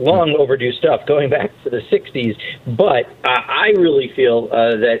is long overdue stuff going back to the 60s, but I really feel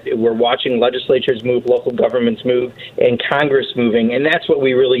that we're watching legislatures move, local governments move, and Congress moving, and that's what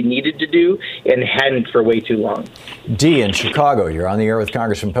we really needed to do and hadn't for way too long. Dee in Chicago, you're on the air with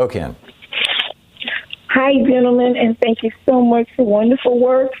Congressman Pocan. Hi, gentlemen, and thank you so much for wonderful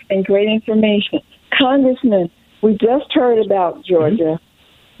work and great information. Congressman, we just heard about Georgia.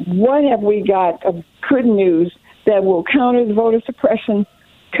 Mm-hmm. What have we got of good news that will counter the voter suppression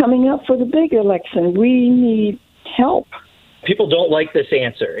coming up for the big election? We need help. People don't like this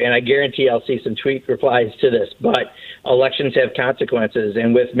answer, and I guarantee I'll see some tweet replies to this, but elections have consequences,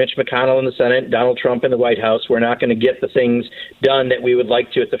 and with Mitch McConnell in the Senate, Donald Trump in the White House, we're not going to get the things done that we would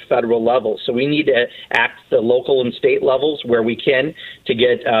like to at the federal level. So we need to act at the local and state levels where we can to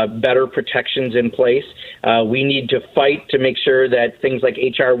get better protections in place. We need to fight to make sure that things like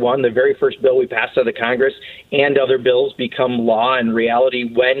H.R. 1, the very first bill we passed out of Congress, and other bills become law and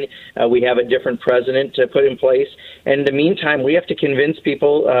reality when we have a different president to put in place. And in the meantime, we have to convince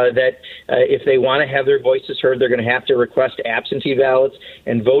people that if they want to have their voices heard, they're going to have to request absentee ballots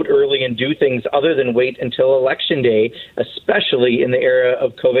and vote early and do things other than wait until Election Day, especially in the era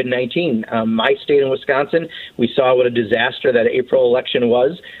of COVID-19. My state in Wisconsin, we saw what a disaster that April election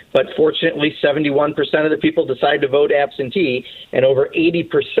was. But fortunately, 71% of the people decided to vote absentee, and over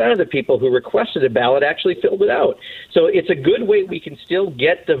 80% of the people who requested a ballot actually filled it out. So it's a good way we can still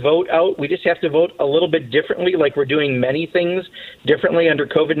get the vote out. We just have to vote a little bit differently, like we're doing many things differently under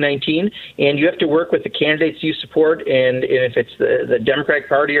COVID-19. And you have to work with the candidates you support, and if it's the Democratic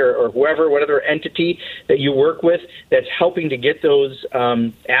Party or whoever, whatever entity that you work with that's helping to get those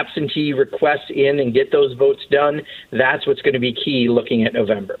absentee requests in and get those votes done, that's what's going to be key looking at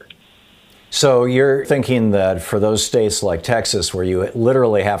November. So you're thinking that for those states like Texas, where you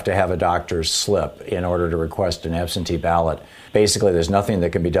literally have to have a doctor's slip in order to request an absentee ballot, basically there's nothing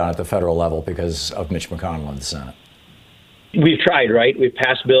that can be done at the federal level because of Mitch McConnell in the Senate? We've tried, right? We've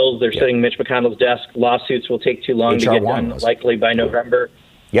passed bills. They're sitting Mitch McConnell's desk. Lawsuits will take too long to get done, likely by November.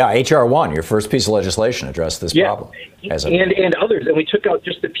 Yeah, H.R. 1, your first piece of legislation, addressed this problem. And others. And we took out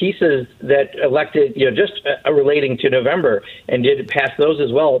just the pieces that elected, just relating to November and did pass those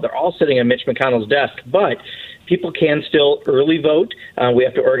as well. They're all sitting on Mitch McConnell's desk. But people can still early vote. We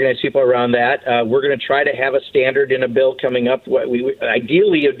have to organize people around that. We're going to try to have a standard in a bill coming up.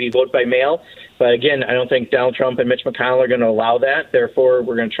 Ideally, it would be vote by mail. But again, I don't think Donald Trump and Mitch McConnell are going to allow that. Therefore,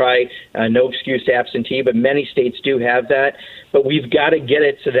 we're going to try no excuse absentee, but many states do have that. But we've got to get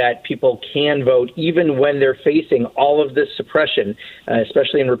it so that people can vote even when they're facing all of this suppression,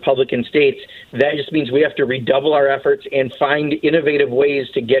 especially in Republican states. That just means we have to redouble our efforts and find innovative ways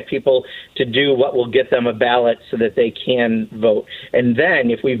to get people to do what will get them a ballot so that they can vote. And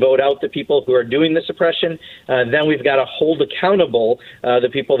then if we vote out the people who are doing the suppression, then we've got to hold accountable the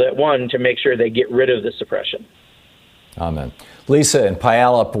people that won to make sure they get rid of the suppression. Amen. Lisa in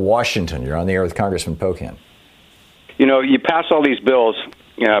Puyallup, Washington, you're on the air with Congressman Pocan. You know, you pass all these bills,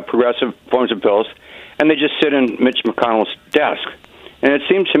 progressive forms of bills, and they just sit in Mitch McConnell's desk. And it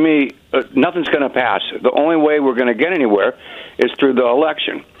seems to me nothing's going to pass. The only way we're going to get anywhere is through the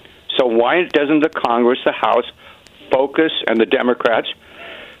election. So why doesn't the Congress, the House, focus, and the Democrats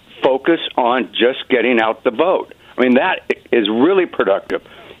focus on just getting out the vote? I mean, that is really productive.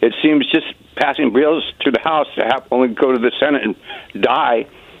 It seems just passing bills to the House to have only go to the Senate and die,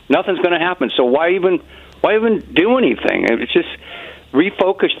 nothing's going to happen. So why even do anything? It's just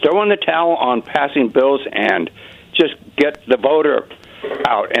refocus, throw in the towel on passing bills and just get the voter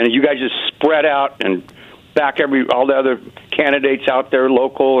out. And you guys just spread out and back all the other candidates out there,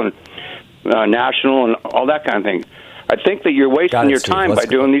 local and national and all that kind of thing. I think that you're wasting your time by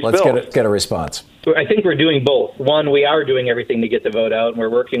doing these bills. Let's get a response. I think we're doing both. One, we are doing everything to get the vote out, and we're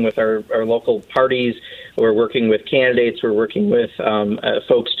working with our local parties. We're working with candidates. We're working with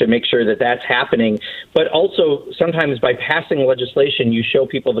folks to make sure that that's happening. But also, sometimes by passing legislation, you show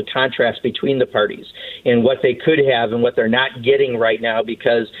people the contrast between the parties and what they could have and what they're not getting right now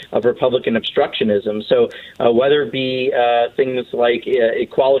because of Republican obstructionism. So whether it be things like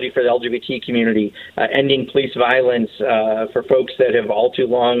equality for the LGBT community, ending police violence for folks that have all too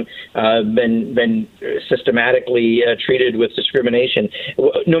long been systematically treated with discrimination.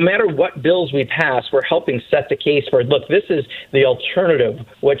 No matter what bills we pass, we're helping set the case for, look, this is the alternative,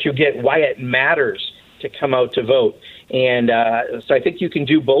 what you get, why it matters to come out to vote. And so I think you can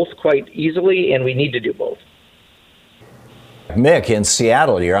do both quite easily, and we need to do both. Mick in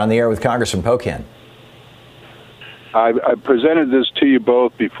Seattle, you're on the air with Congressman Pocan. I presented this to you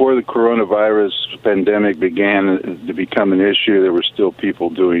both before the coronavirus pandemic began to become an issue. There were still people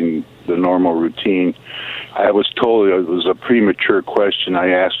doing the normal routine. I was told it was a premature question.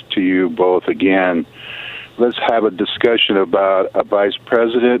 I asked to you both again. Let's have a discussion about a vice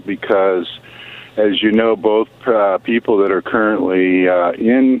president because, as you know, both people that are currently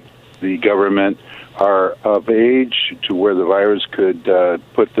in the government are of age to where the virus could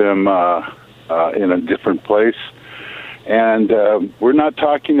put them in a different place. And we're not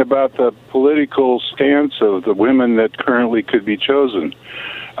talking about the political stance of the women that currently could be chosen.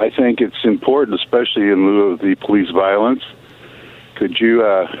 I think it's important, especially in lieu of the police violence. Could you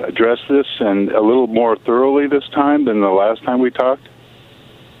address this and a little more thoroughly this time than the last time we talked?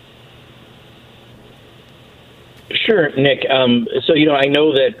 Sure, Nick. So, I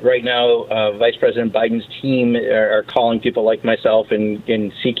know that right now Vice President Biden's team are calling people like myself and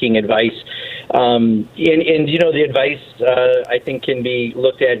seeking advice. And the advice, I think, can be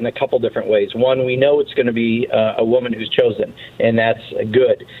looked at in a couple different ways. One, we know it's going to be a woman who's chosen, and that's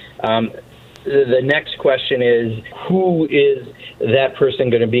good. The next question is, who is that person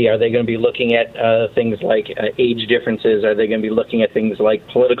going to be? Are they going to be looking at things like age differences? Are they going to be looking at things like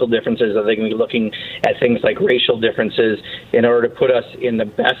political differences? Are they going to be looking at things like racial differences in order to put us in the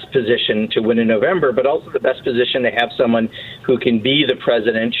best position to win in November, but also the best position to have someone who can be the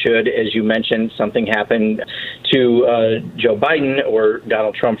president should, as you mentioned, something happen to Joe Biden or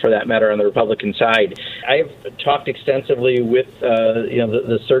Donald Trump, for that matter, on the Republican side? I've talked extensively with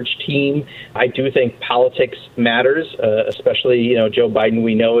the search team. I do think politics matters, especially, Joe Biden,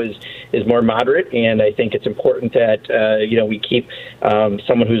 we know, is more moderate. And I think it's important that, we keep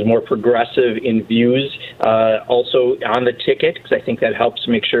someone who's more progressive in views also on the ticket, because I think that helps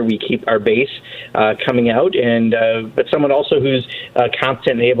make sure we keep our base coming out. And but someone also who's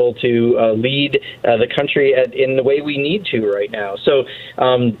competent and able to lead the country in the way we need to right now. So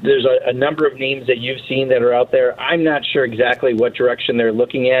there's a number of names that you've seen that are out there. I'm not sure exactly what direction they're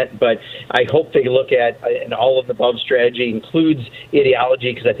looking at, but I hope they look at an all-of-the-above strategy, includes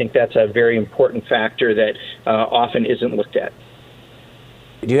ideology, because I think that's a very important factor that often isn't looked at.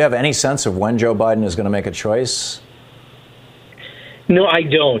 Do you have any sense of when Joe Biden is going to make a choice? No, I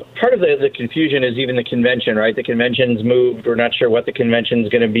don't. Part of the confusion is even the convention, right? The convention's moved. We're not sure what the convention's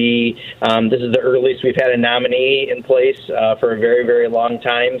going to be. This is the earliest we've had a nominee in place for a very, very long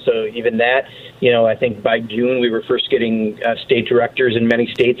time. So even that, I think by June we were first getting state directors in many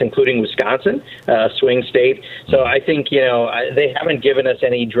states, including Wisconsin, swing state. So I think, they haven't given us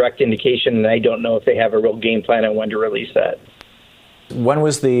any direct indication, and I don't know if they have a real game plan on when to release that. When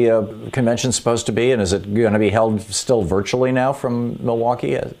was the convention supposed to be, and is it going to be held still virtually now from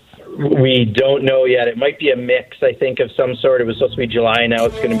Milwaukee? We don't know yet. It might be a mix, I think, of some sort. It was supposed to be July. Now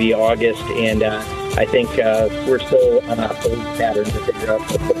it's going to be August, and I think we're still on a holding pattern to figure out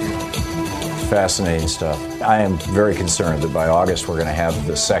what's Fascinating stuff. I am very concerned that by August we're going to have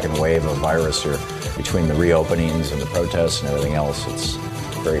the second wave of virus here between the reopenings and the protests and everything else. It's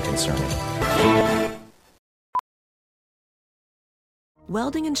very concerning.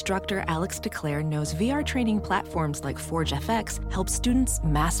 Welding instructor Alex DeClaire knows VR training platforms like Forge FX help students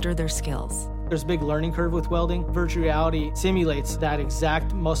master their skills. There's a big learning curve with welding. Virtual reality simulates that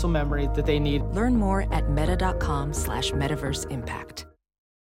exact muscle memory that they need. Learn more at meta.com/metaverseimpact.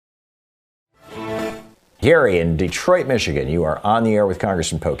 Gary in Detroit, Michigan, you are on the air with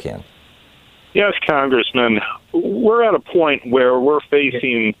Congressman Pocan. Yes, Congressman. We're at a point where we're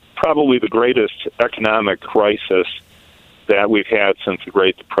facing probably the greatest economic crisis that we've had since the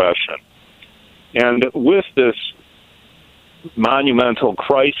Great Depression. And with this monumental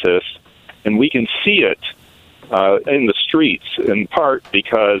crisis, and we can see it in the streets, in part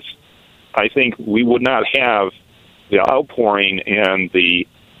because I think we would not have the outpouring and the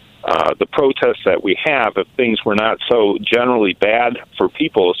protests that we have if things were not so generally bad for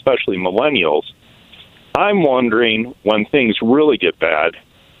people, especially millennials. I'm wondering, when things really get bad,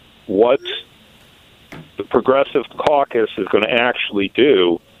 what the Progressive Caucus is going to actually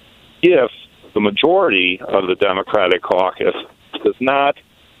do if the majority of the Democratic Caucus does not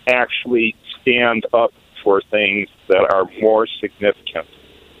actually stand up for things that are more significant,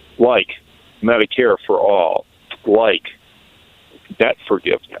 like Medicare for all, like debt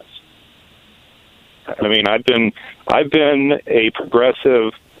forgiveness. I mean, I've been a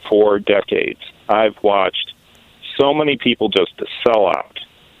progressive for decades. I've watched so many people just sell out,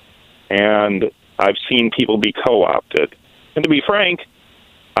 and I've seen people be co-opted. And to be frank,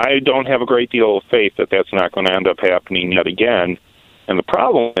 I don't have a great deal of faith that that's not going to end up happening yet again. And the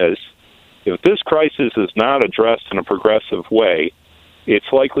problem is, if this crisis is not addressed in a progressive way,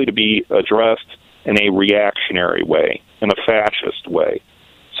 it's likely to be addressed in a reactionary way, in a fascist way.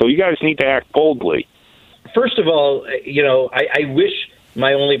 So you guys need to act boldly. First of all, I wish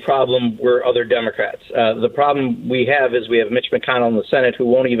my only problem were other Democrats. The problem we have is we have Mitch McConnell in the Senate who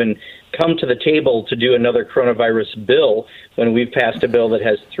won't even come to the table to do another coronavirus bill when we've passed a bill that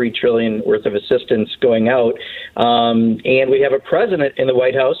has $3 trillion worth of assistance going out. And we have a president in the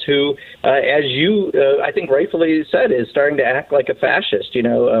White House who, as you, I think rightfully said, is starting to act like a fascist.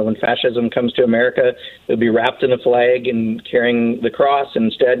 When fascism comes to America, he'll be wrapped in a flag and carrying the cross.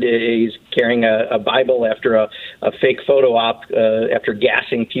 Instead, he's carrying a Bible after a fake photo op after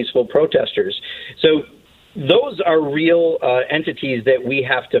gassing peaceful protesters. So those are real entities that we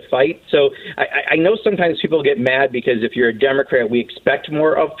have to fight. So I know sometimes people get mad because if you're a Democrat, we expect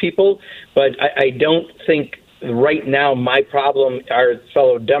more of people, but I don't think right now my problem are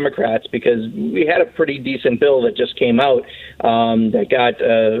fellow Democrats, because we had a pretty decent bill that just came out that got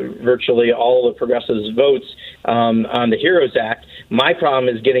virtually all the progressives' votes on the HEROES Act. My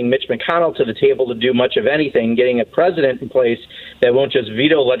problem is getting Mitch McConnell to the table to do much of anything, getting a president in place that won't just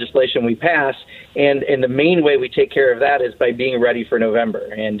veto legislation we pass. And the main way we take care of that is by being ready for November.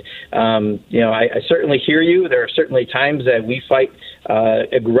 And, I certainly hear you. There are certainly times that we fight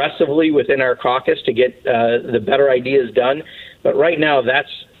aggressively within our caucus to get the better ideas done. But right now,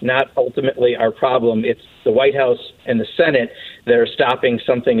 that's not ultimately our problem. It's the White House and the Senate that are stopping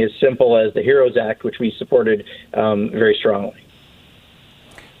something as simple as the HEROES Act, which we supported very strongly.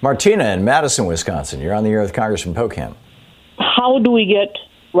 Martina in Madison, Wisconsin, you're on the air with Congressman Pocan. How do we get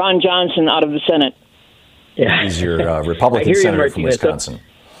Ron Johnson out of the Senate? Yeah. He's your Republican senator from Wisconsin.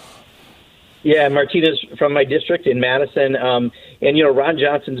 Yeah, Martina's from my district in Madison. Ron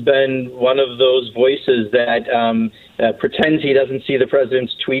Johnson's been one of those voices that pretends he doesn't see the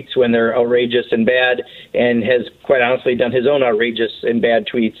president's tweets when they're outrageous and bad, and has quite honestly done his own outrageous and bad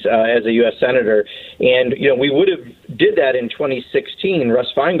tweets as a U.S. senator. And, we would have did that in 2016.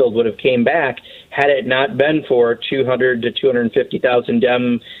 Russ Feingold would have came back had it not been for 200 to 250,000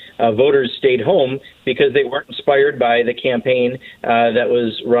 Dem voters stayed home because they weren't inspired by the campaign that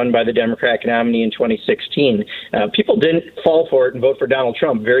was run by the Democratic nominee in 2016. People didn't fall for it and vote for Donald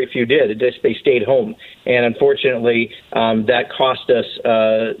Trump. Very few did. They stayed home. And unfortunately, that cost us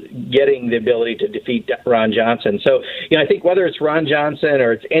getting the ability to defeat Ron Johnson. So, I think whether it's Ron Johnson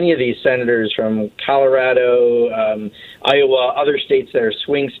or it's any of these senators from Colorado, Iowa, other states that are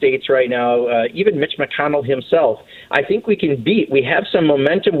swing states right now, even Mitch McConnell himself, I think we can beat. We have some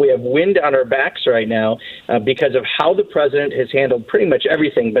momentum. We have wind on our backs right now because of how the president has handled pretty much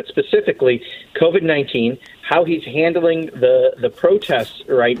everything, but specifically COVID-19, how he's handling the protests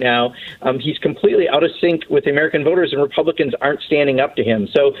right now. He's completely out of sync with the American voters, and Republicans aren't standing up to him.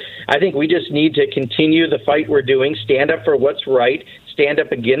 So I think we just need to continue the fight we're doing, stand up for what's right, stand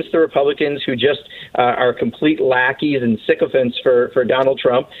up against the Republicans who just are complete lackeys and sycophants for Donald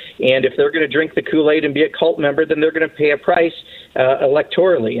Trump. And if they're going to drink the Kool-Aid and be a cult member, then they're going to pay a price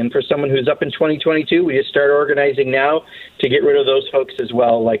electorally. And for someone who's up in 2022, we just start organizing now to get rid of those folks as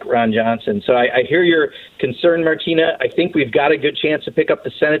well, like Ron Johnson. So I hear your concern, Martina. I think we've got a good chance to pick up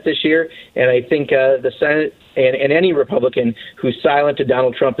the Senate this year. And I think the Senate and any Republican who's silent to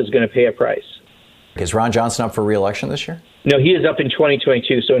Donald Trump is going to pay a price. Is Ron Johnson up for re-election this year? No, he is up in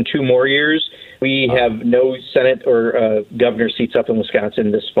 2022. So in 2 more years, we have no Senate or governor seats up in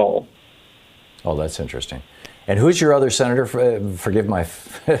Wisconsin this fall. Oh, that's interesting. And who's your other senator? Forgive my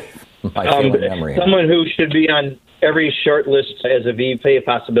failing memory. Someone who should be on every short list as a VP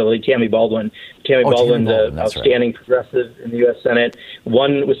possibility, Tammy Baldwin. Tammy Baldwin's an outstanding progressive in the U.S. Senate.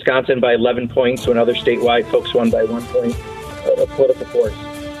 Won Wisconsin by 11 points when other statewide folks won by 1 point. A political force.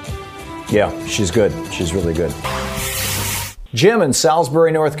 Yeah, she's good. She's really good. Jim in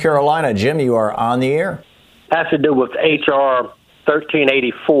Salisbury, North Carolina. Jim, you are on the air. Has to do with H.R.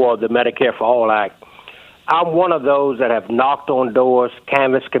 1384, the Medicare for All Act. I'm one of those that have knocked on doors,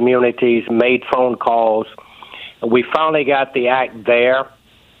 canvassed communities, made phone calls. And we finally got the act there.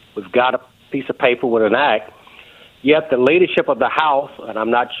 We've got a piece of paper with an act. Yet the leadership of the House, and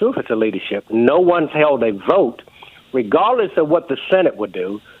I'm not sure if it's the leadership, no one's held a vote, regardless of what the Senate would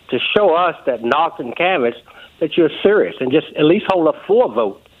do, to show us that knocked and canvassed that you're serious and just at least hold a full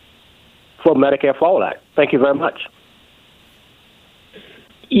vote for Medicare for All Act. Thank you very much.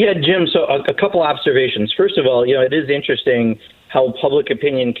 Yeah, Jim, so a couple observations. First of all, it is interesting how public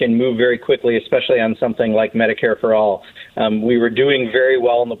opinion can move very quickly, especially on something like Medicare for All. We were doing very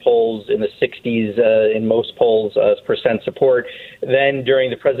well in the polls in the 60s, in most polls, percent support. Then during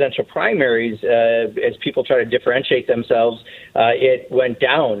the presidential primaries, as people try to differentiate themselves, it went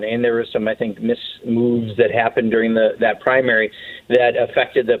down. And there were some, I think, mismoves that happened during that primary that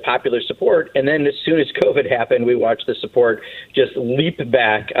affected the popular support. And then as soon as COVID happened, we watched the support just leap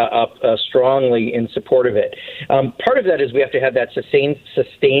back up strongly in support of it. Part of that is we have to have that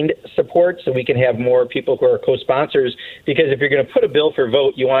sustained support so we can have more people who are co-sponsors, because if you're going to put a bill for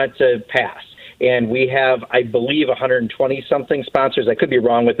vote, you want it to pass. And we have, I believe, 120-something sponsors. I could be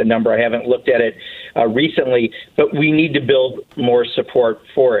wrong with the number. I haven't looked at it recently. But we need to build more support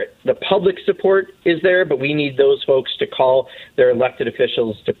for it. The public support is there, but we need those folks to call their elected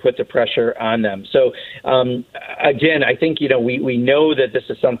officials to put the pressure on them. So, again, I think, we know that this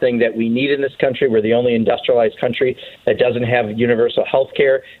is something that we need in this country. We're the only industrialized country that doesn't have universal health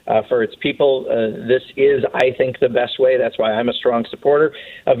care for its people. This is, I think, the best way. That's why I'm a strong supporter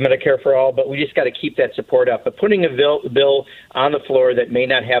of Medicare for All. But we just got to keep that support up. But putting a bill on the floor that may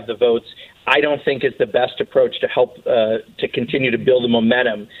not have the votes, I don't think is the best approach to help to continue to build the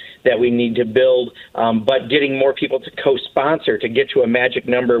momentum that we need to build. But getting more people to co-sponsor to get to a magic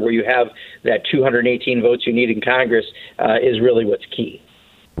number where you have that 218 votes you need in Congress is really what's key.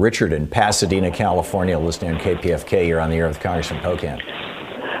 Richard in Pasadena, California, listening on KPFK. You're on the air with Congressman Pocan.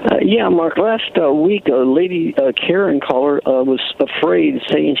 Yeah, Mark, last week a lady, Karen caller, was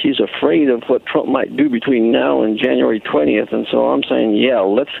saying she's afraid of what Trump might do between now and January 20th. And so I'm saying, yeah,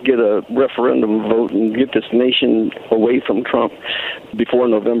 let's get a referendum vote and get this nation away from Trump before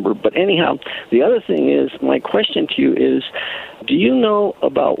November. But anyhow, the other thing is, my question to you is, do you know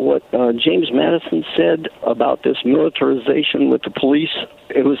about what James Madison said about this militarization with the police?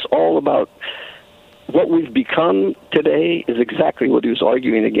 It was all about what we've become today is exactly what he was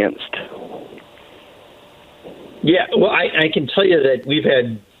arguing against. Yeah, well, I can tell you that we've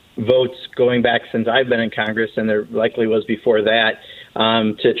had votes going back since I've been in Congress, and there likely was before that,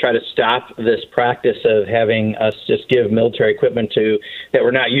 to try to stop this practice of having us just give military equipment that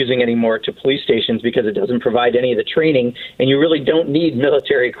we're not using anymore to police stations, because it doesn't provide any of the training, and you really don't need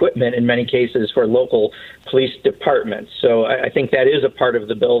military equipment in many cases for local police departments. So I think that is a part of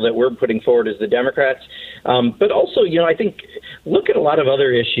the bill that we're putting forward as the Democrats. But also, I think look at a lot of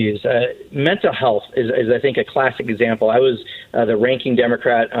other issues. Mental health is I think, a classic example. I was the ranking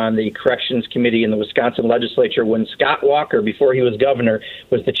Democrat on the Corrections Committee in the Wisconsin legislature when Scott Walker, before he was governor,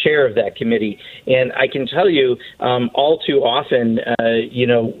 was the chair of that committee. And I can tell you all too often,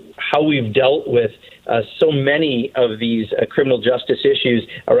 how we've dealt with so many of these criminal justice issues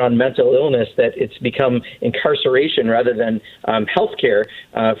around mental illness, that it's become incarceration rather than health care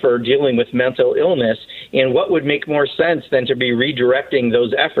for dealing with mental illness. And what would make more sense than to be redirecting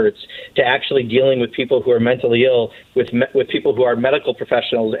those efforts to actually dealing with people who are mentally ill, with people who are medical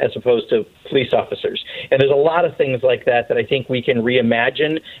professionals as opposed to police officers. And there's a lot of things like that I think we can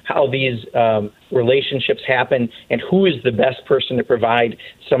reimagine how these relationships happen and who is the best person to provide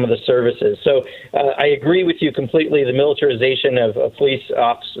some of the services. So I agree with you completely. The militarization of police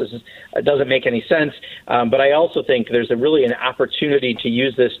officers doesn't make any sense. But I also think there's really an opportunity to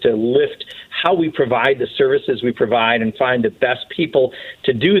use this to lift how we provide the services we provide and find the best people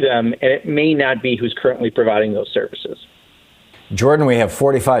to do them. And it may not be who's currently providing those services. Jordan, we have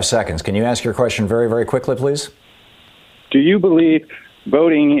 45 seconds. Can you ask your question very, very quickly, please? Do you believe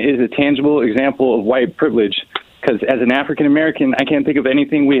voting is a tangible example of white privilege? Because as an African American, I can't think of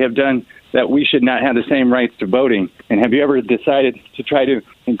anything we have done that we should not have the same rights to voting. And have you ever decided to try to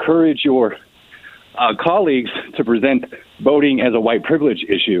encourage your colleagues to present voting as a white privilege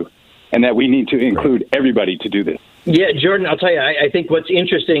issue, and that we need to include everybody to do this? Yeah, Jordan, I'll tell you, I think what's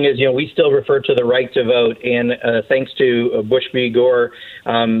interesting is, we still refer to the right to vote. And thanks to Bush v. Gore,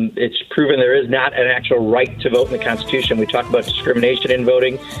 it's proven there is not an actual right to vote in the Constitution. We talk about discrimination in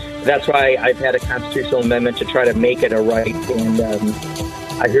voting. That's why I've had a constitutional amendment to try to make it a right. And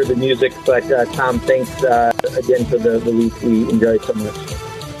I hear the music. But, Thom, thanks again for the week. We enjoyed so much.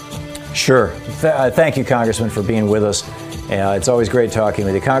 Sure. Thank you, Congressman, for being with us. It's always great talking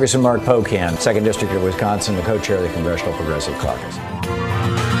with you. Congressman Mark Pocan, 2nd District of Wisconsin, the co-chair of the Congressional Progressive Caucus.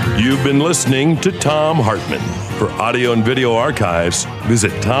 You've been listening to Thom Hartmann. For audio and video archives,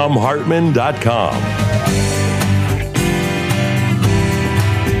 visit thomhartmann.com.